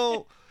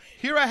 So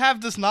here I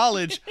have this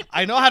knowledge.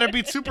 I know how to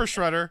beat Super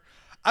Shredder.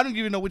 I don't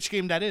even know which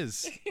game that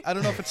is. I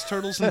don't know if it's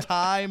Turtles in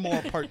Time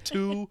or Part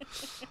 2,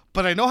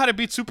 but I know how to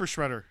beat Super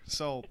Shredder.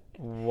 So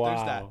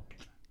there's that.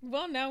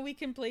 Well, now we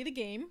can play the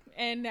game,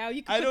 and now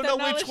you can. I don't know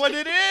which one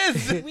it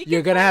is.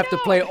 You're gonna have to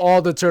play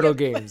all the turtle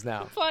games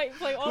now. Play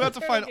all. We have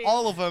to find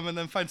all of them and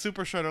then find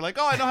Super Shredder. Like,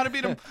 I know how to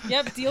beat him.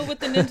 Yep, deal with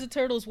the Ninja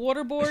Turtles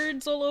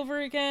waterboards all over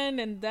again,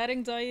 and that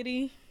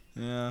anxiety.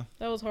 Yeah,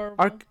 that was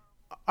horrible.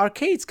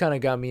 Arcades kind of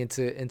got me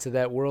into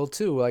that world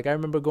too. Like I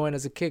remember going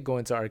as a kid,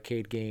 going to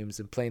arcade games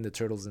and playing the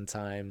Turtles in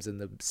Times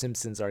and the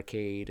Simpsons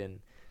arcade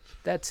and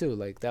that too.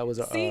 Like that was.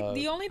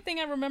 The only thing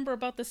I remember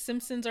about the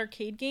Simpsons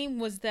arcade game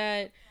was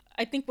that.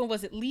 I think, what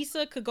was it?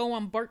 Lisa could go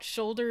on Bart's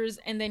shoulders,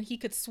 and then he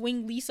could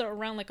swing Lisa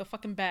around like a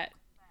fucking bat.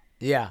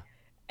 Yeah.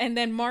 And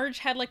then Marge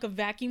had like a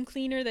vacuum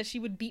cleaner that she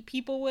would beat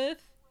people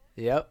with.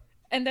 Yep.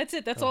 And that's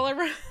it. That's all I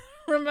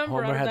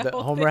remember.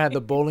 Homer had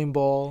the bowling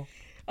ball.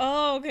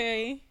 Oh,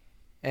 okay.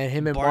 and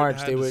him and Bart Marge,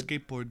 had they a would.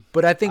 skateboard.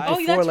 But I think Oh,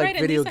 before that's like right.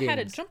 And video Lisa had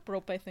a games, jump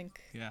rope, I think.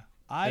 Yeah.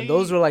 and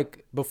those were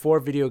like before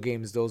video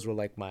games. Those were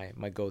like my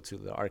go-to,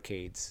 the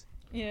arcades.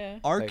 Yeah.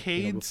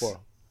 Arcades. Before.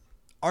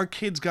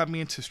 Arcades got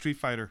me into Street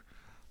Fighter,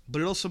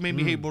 but it also made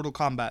me hate Mortal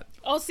Kombat.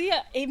 Oh, see,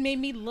 it made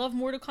me love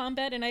Mortal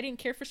Kombat, and I didn't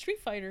care for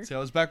Street Fighter. See, I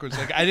was backwards.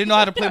 Like, I didn't know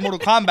how to play Mortal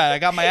Kombat. I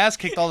got my ass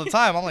kicked all the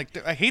time. I'm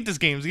like, I hate this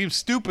game. This game's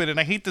stupid, and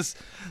I hate this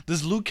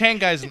Liu Kang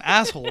guy's an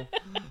asshole.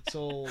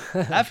 So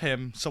F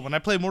him. So when I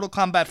played Mortal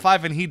Kombat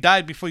 5 and he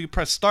died before you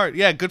press start,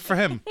 yeah, good for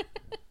him.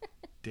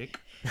 Dick.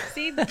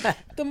 See,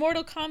 the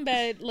Mortal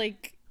Kombat,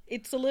 like,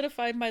 it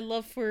solidified my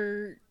love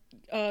for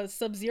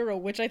Sub-Zero,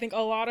 which I think a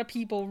lot of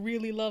people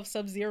really love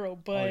Sub-Zero,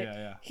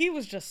 but he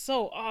was just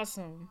so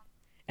awesome.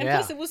 And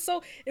plus it was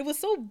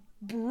so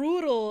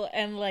brutal,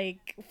 and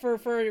like for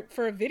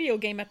a video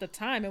game at the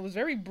time, it was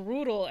very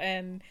brutal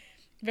and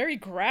very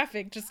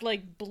graphic, just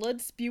like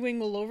blood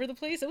spewing all over the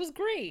place. It was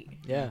great.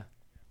 Yeah.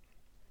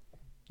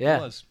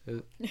 It was.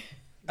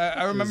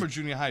 I remember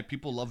junior high,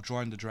 people loved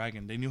drawing the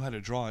dragon. They knew how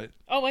to draw it.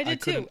 Oh, I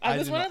did too. I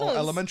was one of those.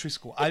 Elementary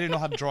school. I didn't know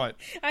how to draw it.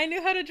 I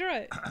knew how to draw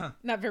it.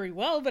 Not very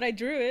well, but I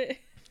drew it.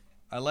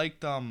 I like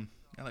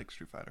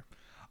Street Fighter.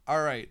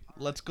 All right,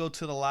 let's go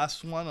to the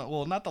last one.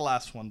 Well, not the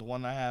last one, the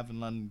one I have,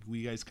 and then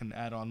we guys can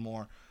add on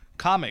more.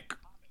 Comic.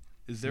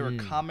 Is there a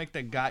comic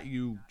that got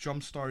you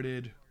jump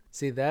started?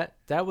 See, that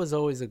was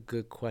always a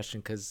good question,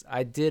 because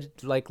I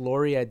did, like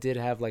Lori, I did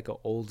have like an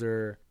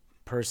older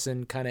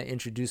person kind of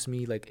introduce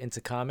me like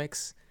into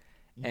comics.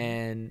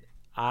 And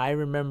I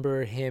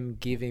remember him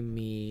giving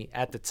me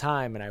at the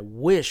time, and I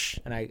wish,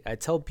 and I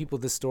tell people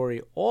this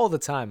story all the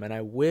time, and I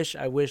wish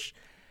I was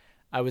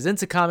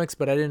into comics,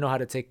 but I didn't know how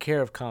to take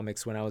care of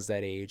comics when I was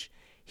that age.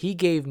 He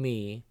gave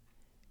me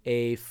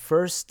a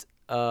first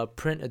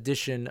print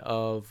edition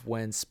of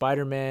when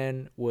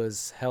Spider-Man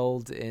was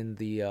held in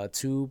the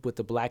tube with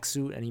the black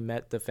suit and he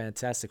met the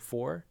Fantastic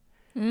Four.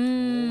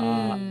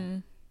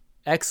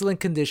 Excellent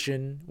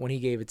condition when he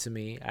gave it to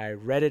me. I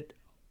read it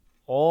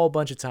all a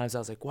bunch of times. I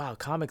was like, wow,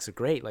 comics are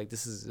great. Like,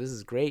 this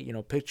is great, you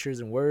know,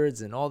 pictures and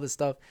words and all this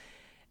stuff.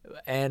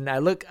 And I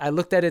looked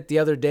at it the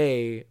other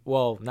day.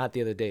 Well, not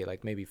the other day,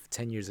 like maybe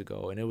 10 years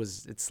ago, and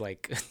it's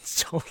like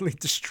it's totally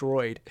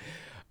destroyed.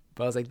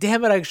 But I was like,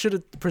 damn it, I should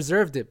have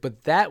preserved it.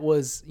 But that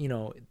was, you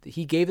know,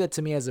 he gave that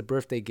to me as a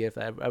birthday gift.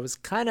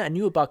 I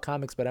knew about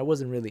comics, but I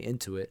wasn't really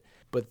into it.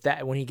 But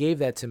that when he gave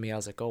that to me, I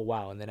was like, oh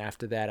wow. And then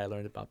after that, I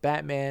learned about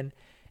Batman,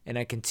 and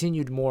I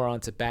continued more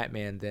onto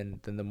Batman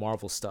than the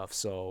Marvel stuff.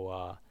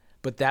 So,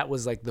 but that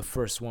was like the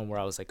first one where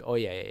I was like, oh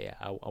yeah.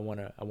 I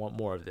want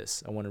more of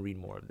this. I want to read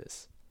more of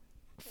this.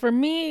 For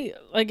me,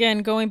 again,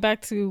 going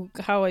back to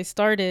how I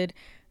started,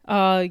 my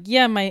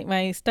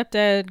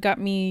stepdad got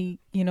me,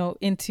 you know,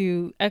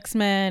 into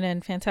X-Men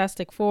and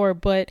Fantastic Four,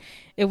 but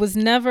it was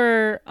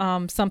never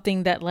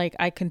something that like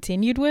I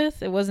continued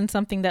with. It wasn't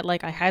something that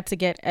like I had to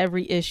get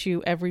every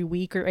issue every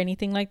week or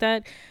anything like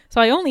that. So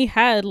I only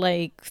had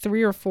like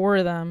 3 or 4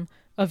 of them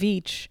of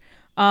each.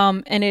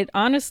 And it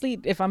honestly,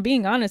 if I'm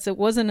being honest, it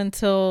wasn't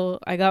until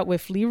I got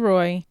with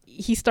Leroy.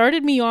 He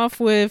started me off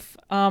with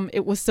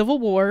it was Civil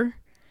War,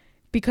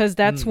 because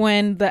that's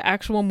when the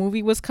actual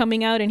movie was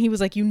coming out, and he was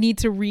like, you need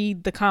to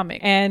read the comic.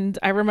 And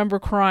I remember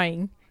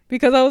crying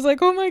because I was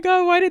like, oh my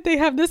God, why did they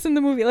have this in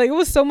the movie? Like, it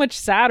was so much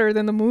sadder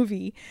than the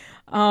movie.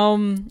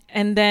 And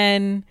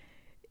then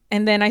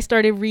I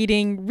started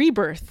reading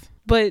Rebirth.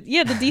 But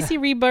yeah, the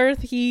DC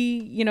Rebirth,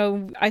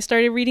 I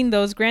started reading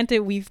those.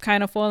 Granted, we've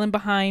kind of fallen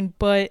behind,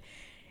 but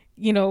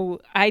you know,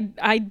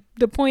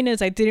 the point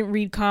is I didn't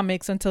read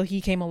comics until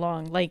he came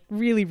along. Like,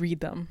 really read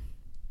them.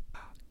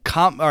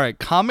 All right,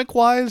 comic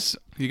wise,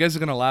 you guys are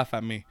gonna laugh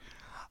at me.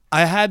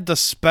 I had the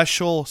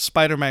special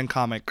Spider-Man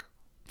comic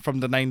from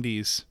the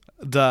 90s.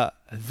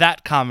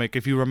 That comic,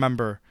 if you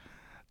remember,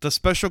 the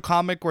special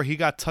comic where he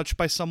got touched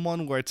by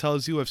someone, where it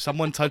tells you if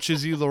someone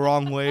touches you the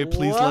wrong way,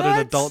 please let an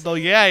adult know.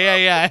 Yeah.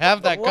 I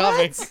have that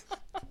comic.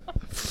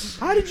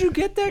 How did you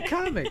get that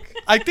comic?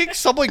 I think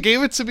someone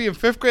gave it to me in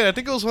 5th grade. I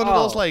think it was one of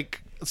those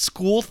like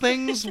school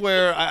things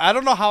where I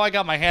don't know how I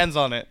got my hands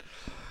on it.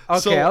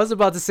 Okay, I was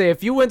about to say,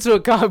 if you went to a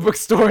comic book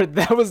store,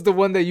 that was the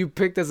one that you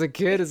picked as a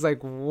kid. It's like,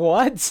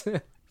 what?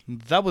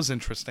 That was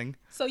interesting.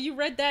 So you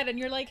read that and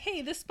you're like,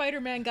 hey, this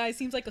Spider-Man guy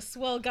seems like a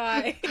swell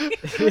guy.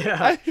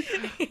 Yeah.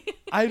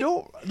 I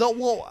don't know.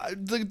 Well,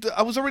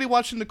 I was already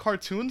watching the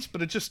cartoons,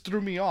 but it just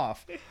threw me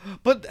off.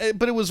 But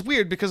it was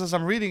weird because as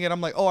I'm reading it,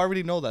 I'm like, oh, I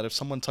already know that if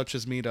someone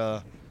touches me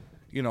to,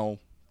 you know,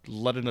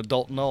 let an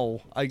adult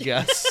know, I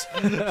guess.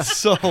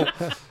 So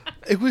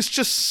it was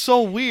just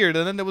so weird.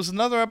 And then there was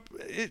another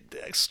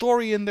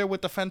story in there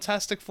with the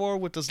Fantastic Four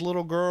with this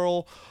little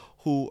girl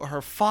who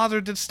her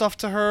father did stuff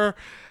to her.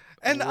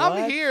 And What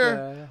I'm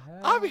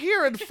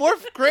here in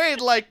 4th grade,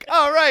 like,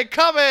 all right,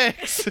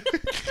 comics.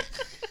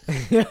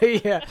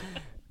 Yeah.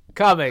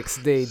 Comics,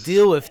 they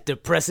deal with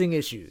depressing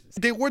issues.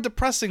 They were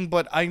depressing,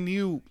 but I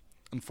knew,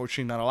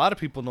 unfortunately, not a lot of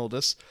people know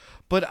this,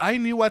 but I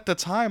knew at the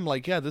time,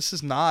 like, yeah,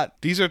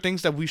 these are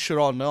things that we should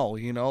all know,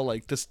 you know,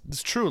 like, this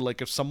is true.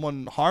 Like, if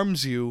someone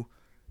harms you,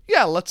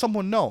 yeah, let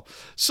someone know.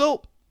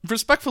 So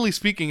respectfully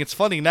speaking, it's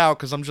funny now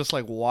because I'm just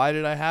like, why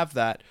did I have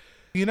that?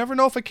 You never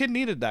know if a kid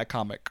needed that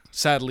comic,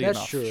 sadly That's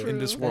enough, true. in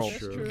this That's world.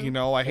 true. You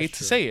know, I hate That's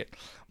to true. say it.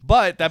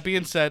 But that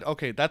being said,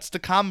 okay, that's the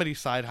comedy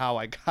side, how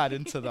I got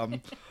into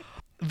them.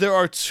 There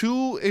are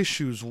two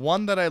issues.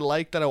 One that I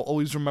like that I'll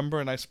always remember,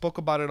 and I spoke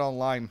about it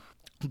online.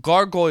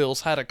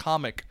 Gargoyles had a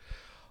comic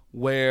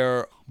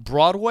where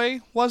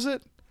Broadway, was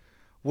it?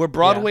 Where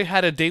Broadway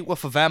had a date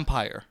with a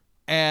vampire.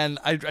 And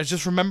I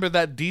just remember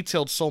that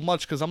detailed so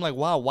much because I'm like,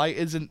 wow, why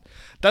isn't...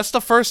 That's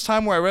the first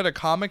time where I read a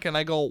comic and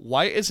I go,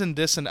 why isn't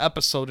this an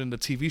episode in the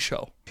TV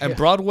show? And Yeah.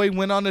 Broadway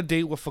went on a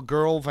date with a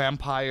girl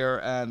vampire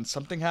and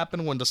something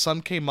happened when the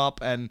sun came up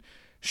and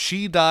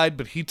she died,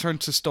 but he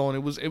turned to stone.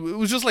 It was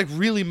just like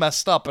really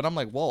messed up. And I'm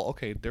like, well,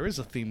 okay, there is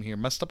a theme here.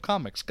 Messed up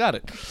comics. Got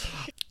it.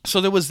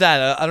 So there was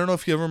that. I don't know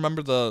if you ever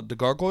remember the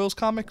Gargoyles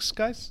comics,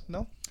 guys?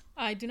 No?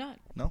 I do not.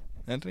 No?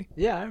 Anthony?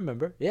 Yeah, I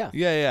remember. Yeah.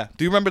 Yeah.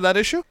 Do you remember that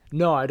issue?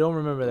 No, I don't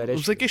remember that It issue.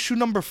 was like issue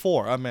number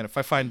 4. I mean, if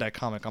I find that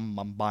comic, I'm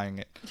buying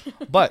it.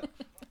 But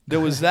there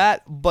was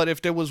that. But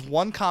if there was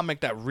one comic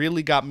that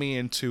really got me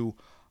into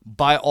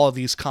buy all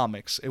these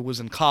comics, it was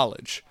in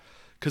college.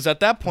 Because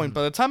at that point,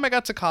 by the time I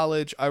got to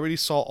college, I already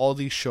saw all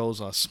these shows.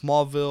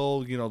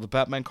 Smallville, the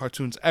Batman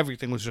cartoons,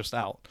 everything was just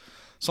out.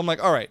 So I'm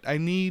like, all right, I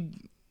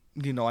need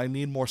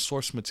more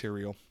source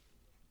material.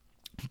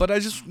 But I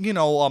just,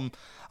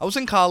 I was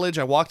in college.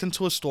 I walked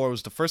into a store. It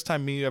was the first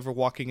time me ever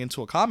walking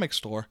into a comic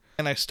store.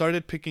 And I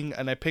started picking,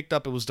 and I picked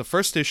up, it was the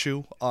first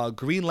issue,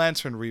 Green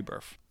Lantern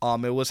Rebirth.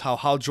 It was how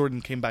Hal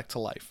Jordan came back to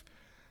life.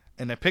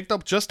 And I picked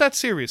up just that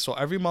series. So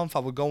every month I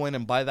would go in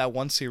and buy that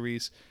one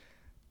series.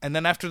 And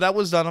then after that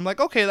was done, I'm like,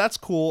 okay, that's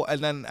cool.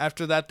 And then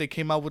after that, they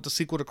came out with the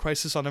sequel to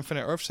Crisis on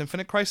Infinite Earths,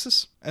 Infinite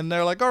Crisis. And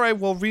they're like, all right,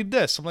 well, read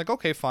this. I'm like,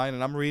 okay, fine.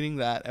 And I'm reading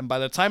that. And by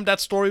the time that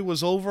story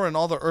was over and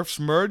all the Earths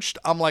merged,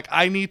 I'm like,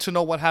 I need to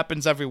know what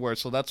happens everywhere.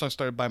 So that's when I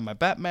started buying my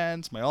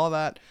Batmans, my all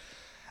that.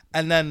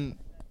 And then,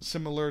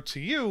 similar to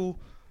you,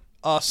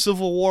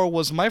 Civil War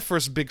was my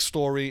first big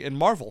story in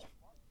Marvel.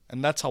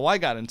 And that's how I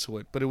got into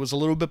it. But it was a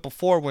little bit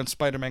before when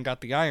Spider-Man got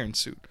the Iron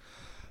Suit.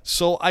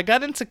 So I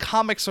got into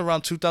comics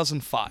around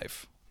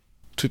 2005.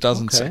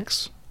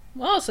 2006.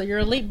 Well, so you're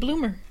a late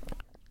bloomer.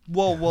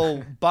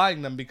 Well,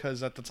 buying them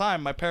because at the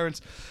time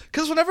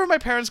because whenever my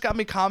parents got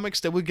me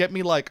comics, they would get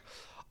me like,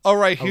 all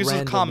right, here's a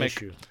random comic.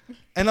 issue.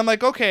 And I'm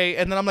like, okay.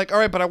 And then I'm like, all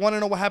right, but I want to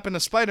know what happened to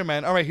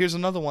Spider-Man. All right, here's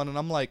another one. And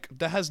I'm like,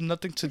 that has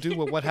nothing to do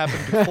with what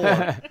happened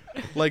before.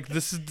 Like,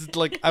 this is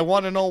like, I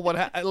want to know what,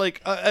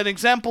 an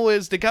example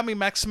is they got me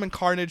Maximum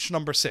Carnage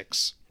number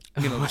 6.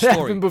 The What story.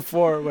 happened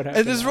before? What happened?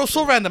 And this is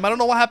so random. I don't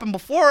know what happened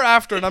before or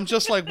after. And I'm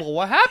just like, well,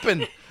 what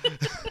happened?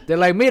 They're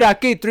like, mira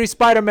aquí, 3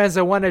 Spider-Mans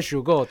in one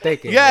issue. Go,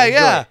 take it. Yeah, Enjoy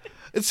yeah. it."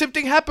 The same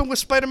thing happened with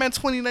Spider-Man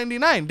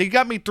 2099. They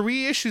got me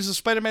 3 issues of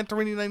Spider-Man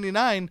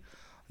 2099.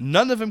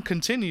 None of them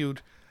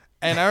continued.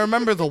 And I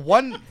remember the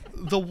one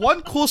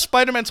cool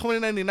Spider-Man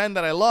 2099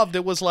 that I loved,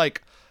 it was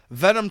like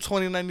Venom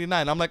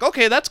 2099. I'm like,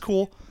 okay, that's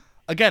cool.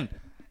 Again,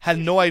 had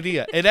no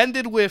idea. It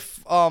ended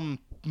with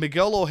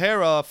Miguel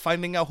O'Hara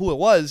finding out who it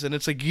was, and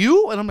it's like,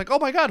 you? And I'm like, oh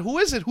my god, who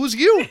is it? Who's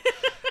you?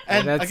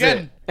 And that's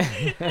again,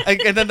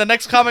 and then the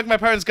next comic my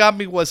parents got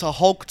me was a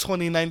Hulk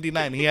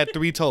 2099. He had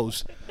 3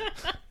 toes.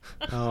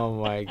 Oh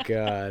my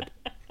god.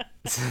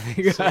 So,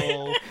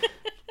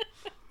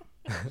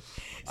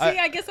 See,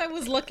 I guess I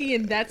was lucky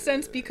in that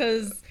sense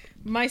because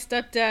my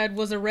stepdad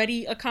was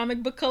already a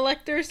comic book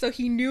collector, so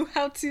he knew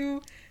how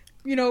to,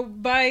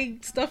 buy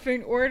stuff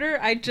in order.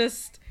 I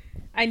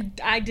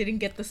didn't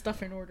get the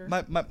stuff in order.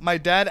 my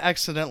dad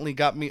accidentally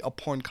got me a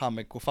porn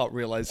comic without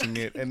realizing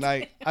it, and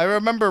I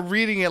remember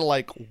reading it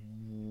like,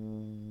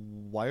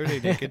 why are they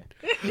naked?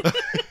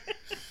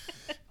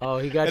 Oh,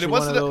 he got And you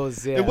one of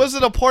those. Yeah. It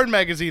wasn't a porn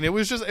magazine. It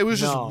was just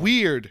No.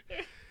 weird.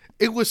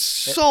 It was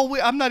so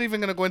weird. I'm not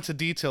even gonna go into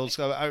details.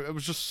 I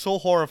was just so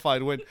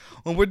horrified when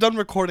we're done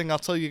recording. I'll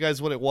tell you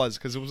guys what it was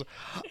because it was.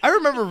 I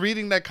remember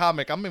reading that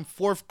comic. I'm in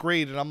 4th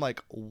grade and I'm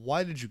like,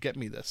 why did you get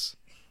me this?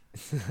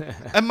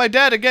 And my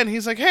dad again,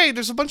 he's like, hey,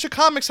 there's a bunch of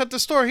comics at the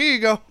store. Here you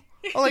go.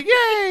 I'm like,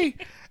 yay!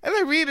 And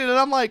I read it and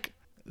I'm like,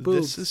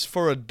 Boobs. this is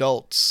for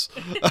adults.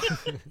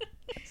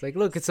 It's like,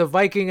 look, it's a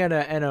Viking and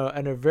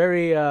a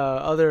very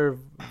other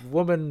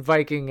woman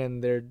Viking,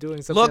 and they're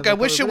doing something. Look, I on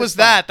the wish cover, it but was it's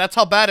fine. that. That's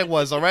how bad it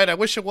was, all right? I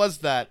wish it was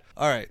that.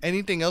 All right.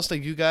 Anything else that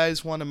you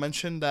guys want to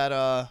mention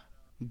that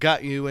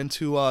got you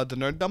into the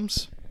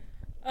nerddums?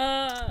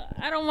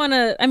 I don't want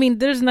to. I mean,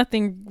 there's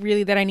nothing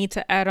really that I need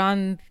to add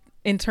on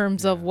in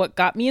terms of what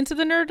got me into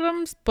the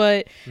nerddoms,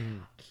 but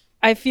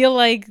I feel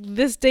like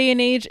this day and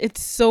age,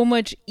 it's so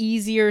much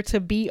easier to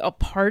be a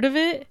part of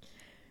it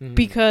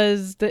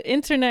because the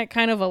internet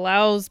kind of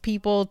allows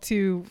people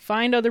to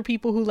find other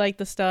people who like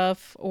the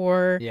stuff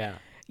or, Yeah.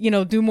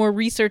 do more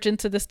research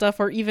into the stuff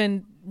or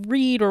even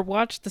read or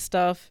watch the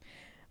stuff.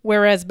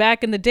 Whereas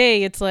back in the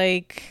day, it's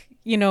like,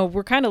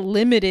 we're kind of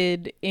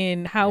limited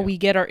in how we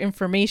get our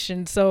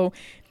information. So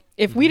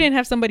if we didn't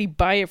have somebody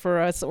buy it for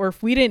us, or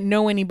if we didn't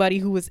know anybody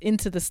who was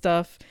into the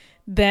stuff,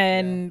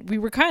 then we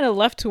were kind of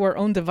left to our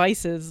own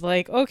devices.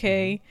 Like,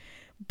 okay,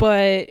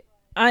 but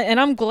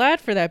I'm glad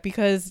for that,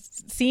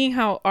 because seeing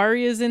how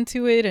Arya's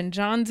into it and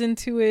John's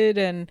into it,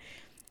 and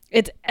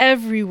it's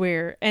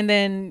everywhere. And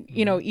then,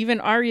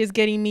 even Arya's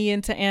getting me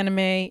into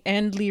anime,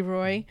 and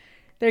Leroy,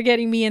 they're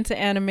getting me into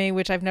anime,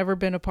 which I've never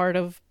been a part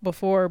of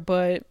before.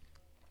 But,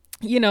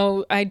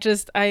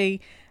 I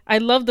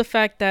love the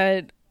fact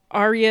that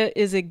Arya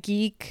is a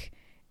geek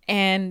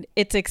and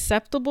it's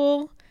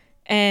acceptable,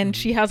 and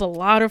she has a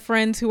lot of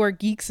friends who are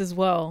geeks as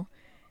well.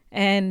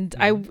 And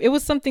it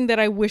was something that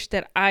I wish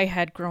that I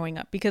had growing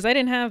up, because I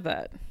didn't have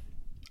that.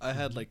 I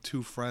had like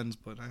 2 friends,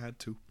 but I had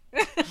 2.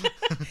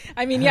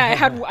 I mean, yeah,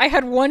 I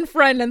had one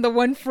friend, and the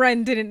one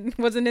friend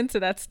wasn't into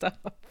that stuff.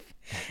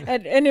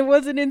 And it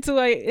wasn't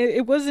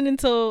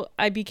until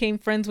I became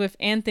friends with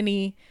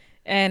Anthony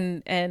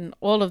and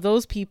all of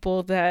those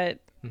people that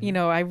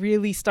I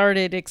really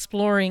started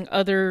exploring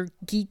other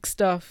geek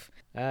stuff.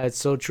 It's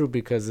so true,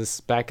 because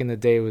this back in the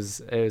day it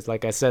was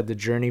like I said, the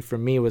journey for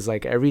me was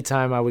like every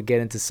time I would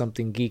get into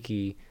something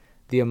geeky,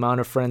 the amount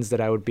of friends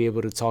that I would be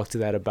able to talk to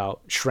that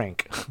about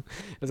shrank.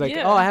 It was like,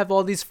 oh, I have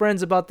all these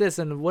friends about this,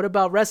 and what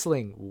about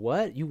wrestling?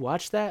 What? You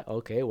watch that?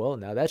 Okay, well,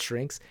 now that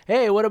shrinks.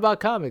 Hey, what about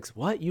comics?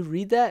 What? You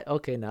read that?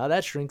 Okay, now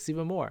that shrinks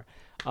even more.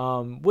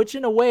 Which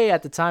in a way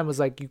at the time was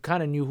like you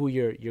kind of knew who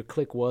your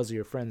clique was or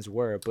your friends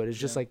were, but it's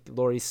just like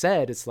Lori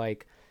said, it's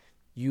like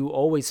you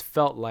always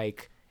felt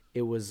like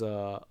it was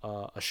a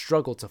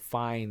struggle to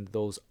find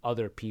those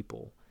other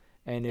people.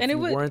 And if you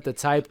weren't the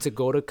type to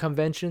go to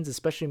conventions,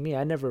 especially me,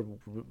 I never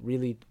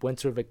really went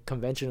to a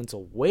convention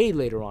until way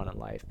later on in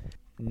life.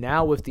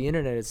 Now with the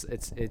internet,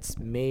 it's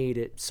made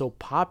it so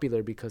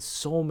popular, because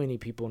so many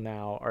people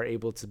now are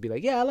able to be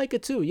like, yeah, I like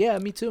it too. Yeah,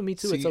 me too.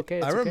 See, it's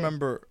okay. I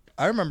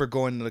remember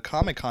going to the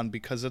Comic-Con,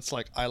 because it's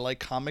like, I like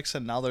comics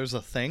and now there's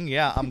a thing.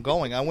 Yeah, I'm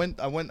going.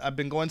 I've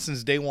been going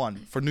since day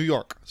one for New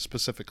York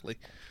specifically.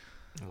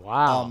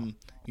 Wow.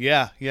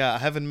 Yeah, I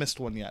haven't missed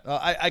one yet.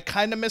 I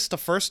kind of missed the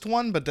first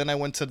one, but then I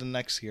went to the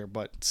next year.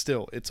 But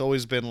still, it's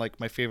always been like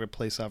my favorite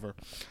place ever.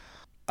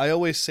 I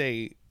always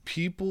say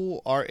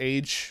people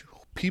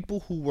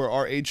who were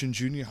our age in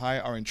junior high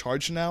are in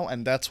charge now,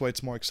 and that's why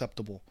it's more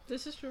acceptable.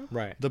 This is true.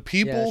 Right. The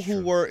people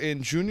who were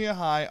in junior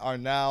high are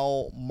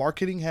now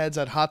marketing heads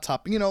at Hot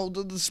Topic.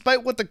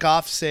 Despite what the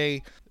goths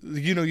say,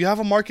 you have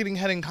a marketing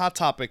head in Hot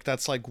Topic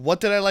that's like, what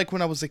did I like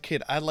when I was a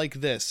kid? I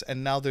like this,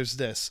 and now there's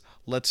this.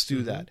 Let's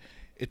do that.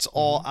 It's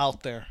all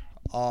out there.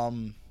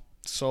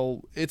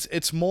 So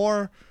it's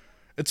more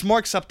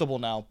acceptable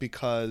now,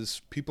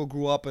 because people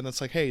grew up and it's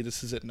like, hey,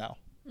 this is it now,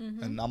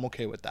 and I'm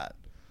okay with that.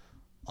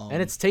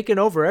 And it's taken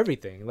over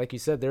everything. Like you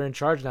said, they're in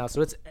charge now,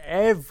 so it's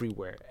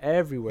everywhere.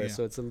 Yeah.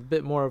 So it's a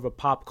bit more of a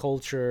pop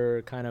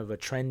culture, kind of a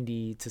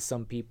trendy to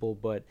some people,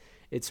 but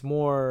it's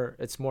more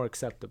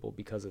acceptable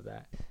because of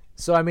that.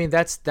 So, I mean,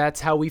 that's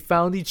how we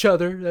found each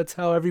other. That's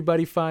how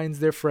everybody finds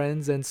their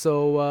friends. And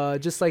so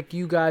just like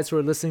you guys who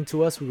are listening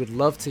to us, we would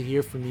love to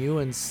hear from you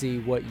and see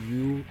what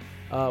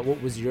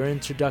was your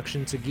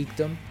introduction to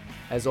geekdom.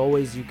 As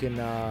always, you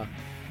can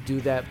do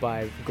that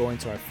by going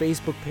to our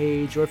Facebook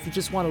page, or if you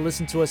just want to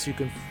listen to us, you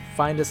can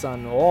find us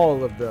on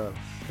all of the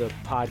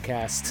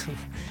podcast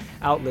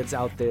outlets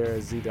out there,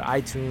 as either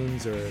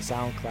iTunes or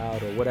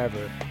SoundCloud or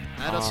whatever.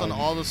 Add us on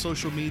all the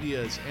social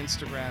medias,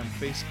 Instagram,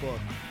 Facebook.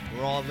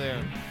 We're all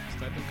there. Just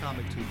type in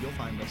ComicTube, you'll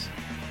find us.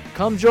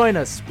 Come join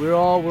us. We're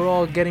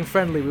all getting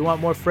friendly. We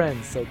want more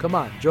friends. So come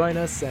on, join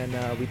us, and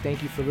we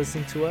thank you for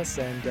listening to us,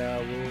 and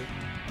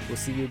we'll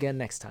see you again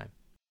next time.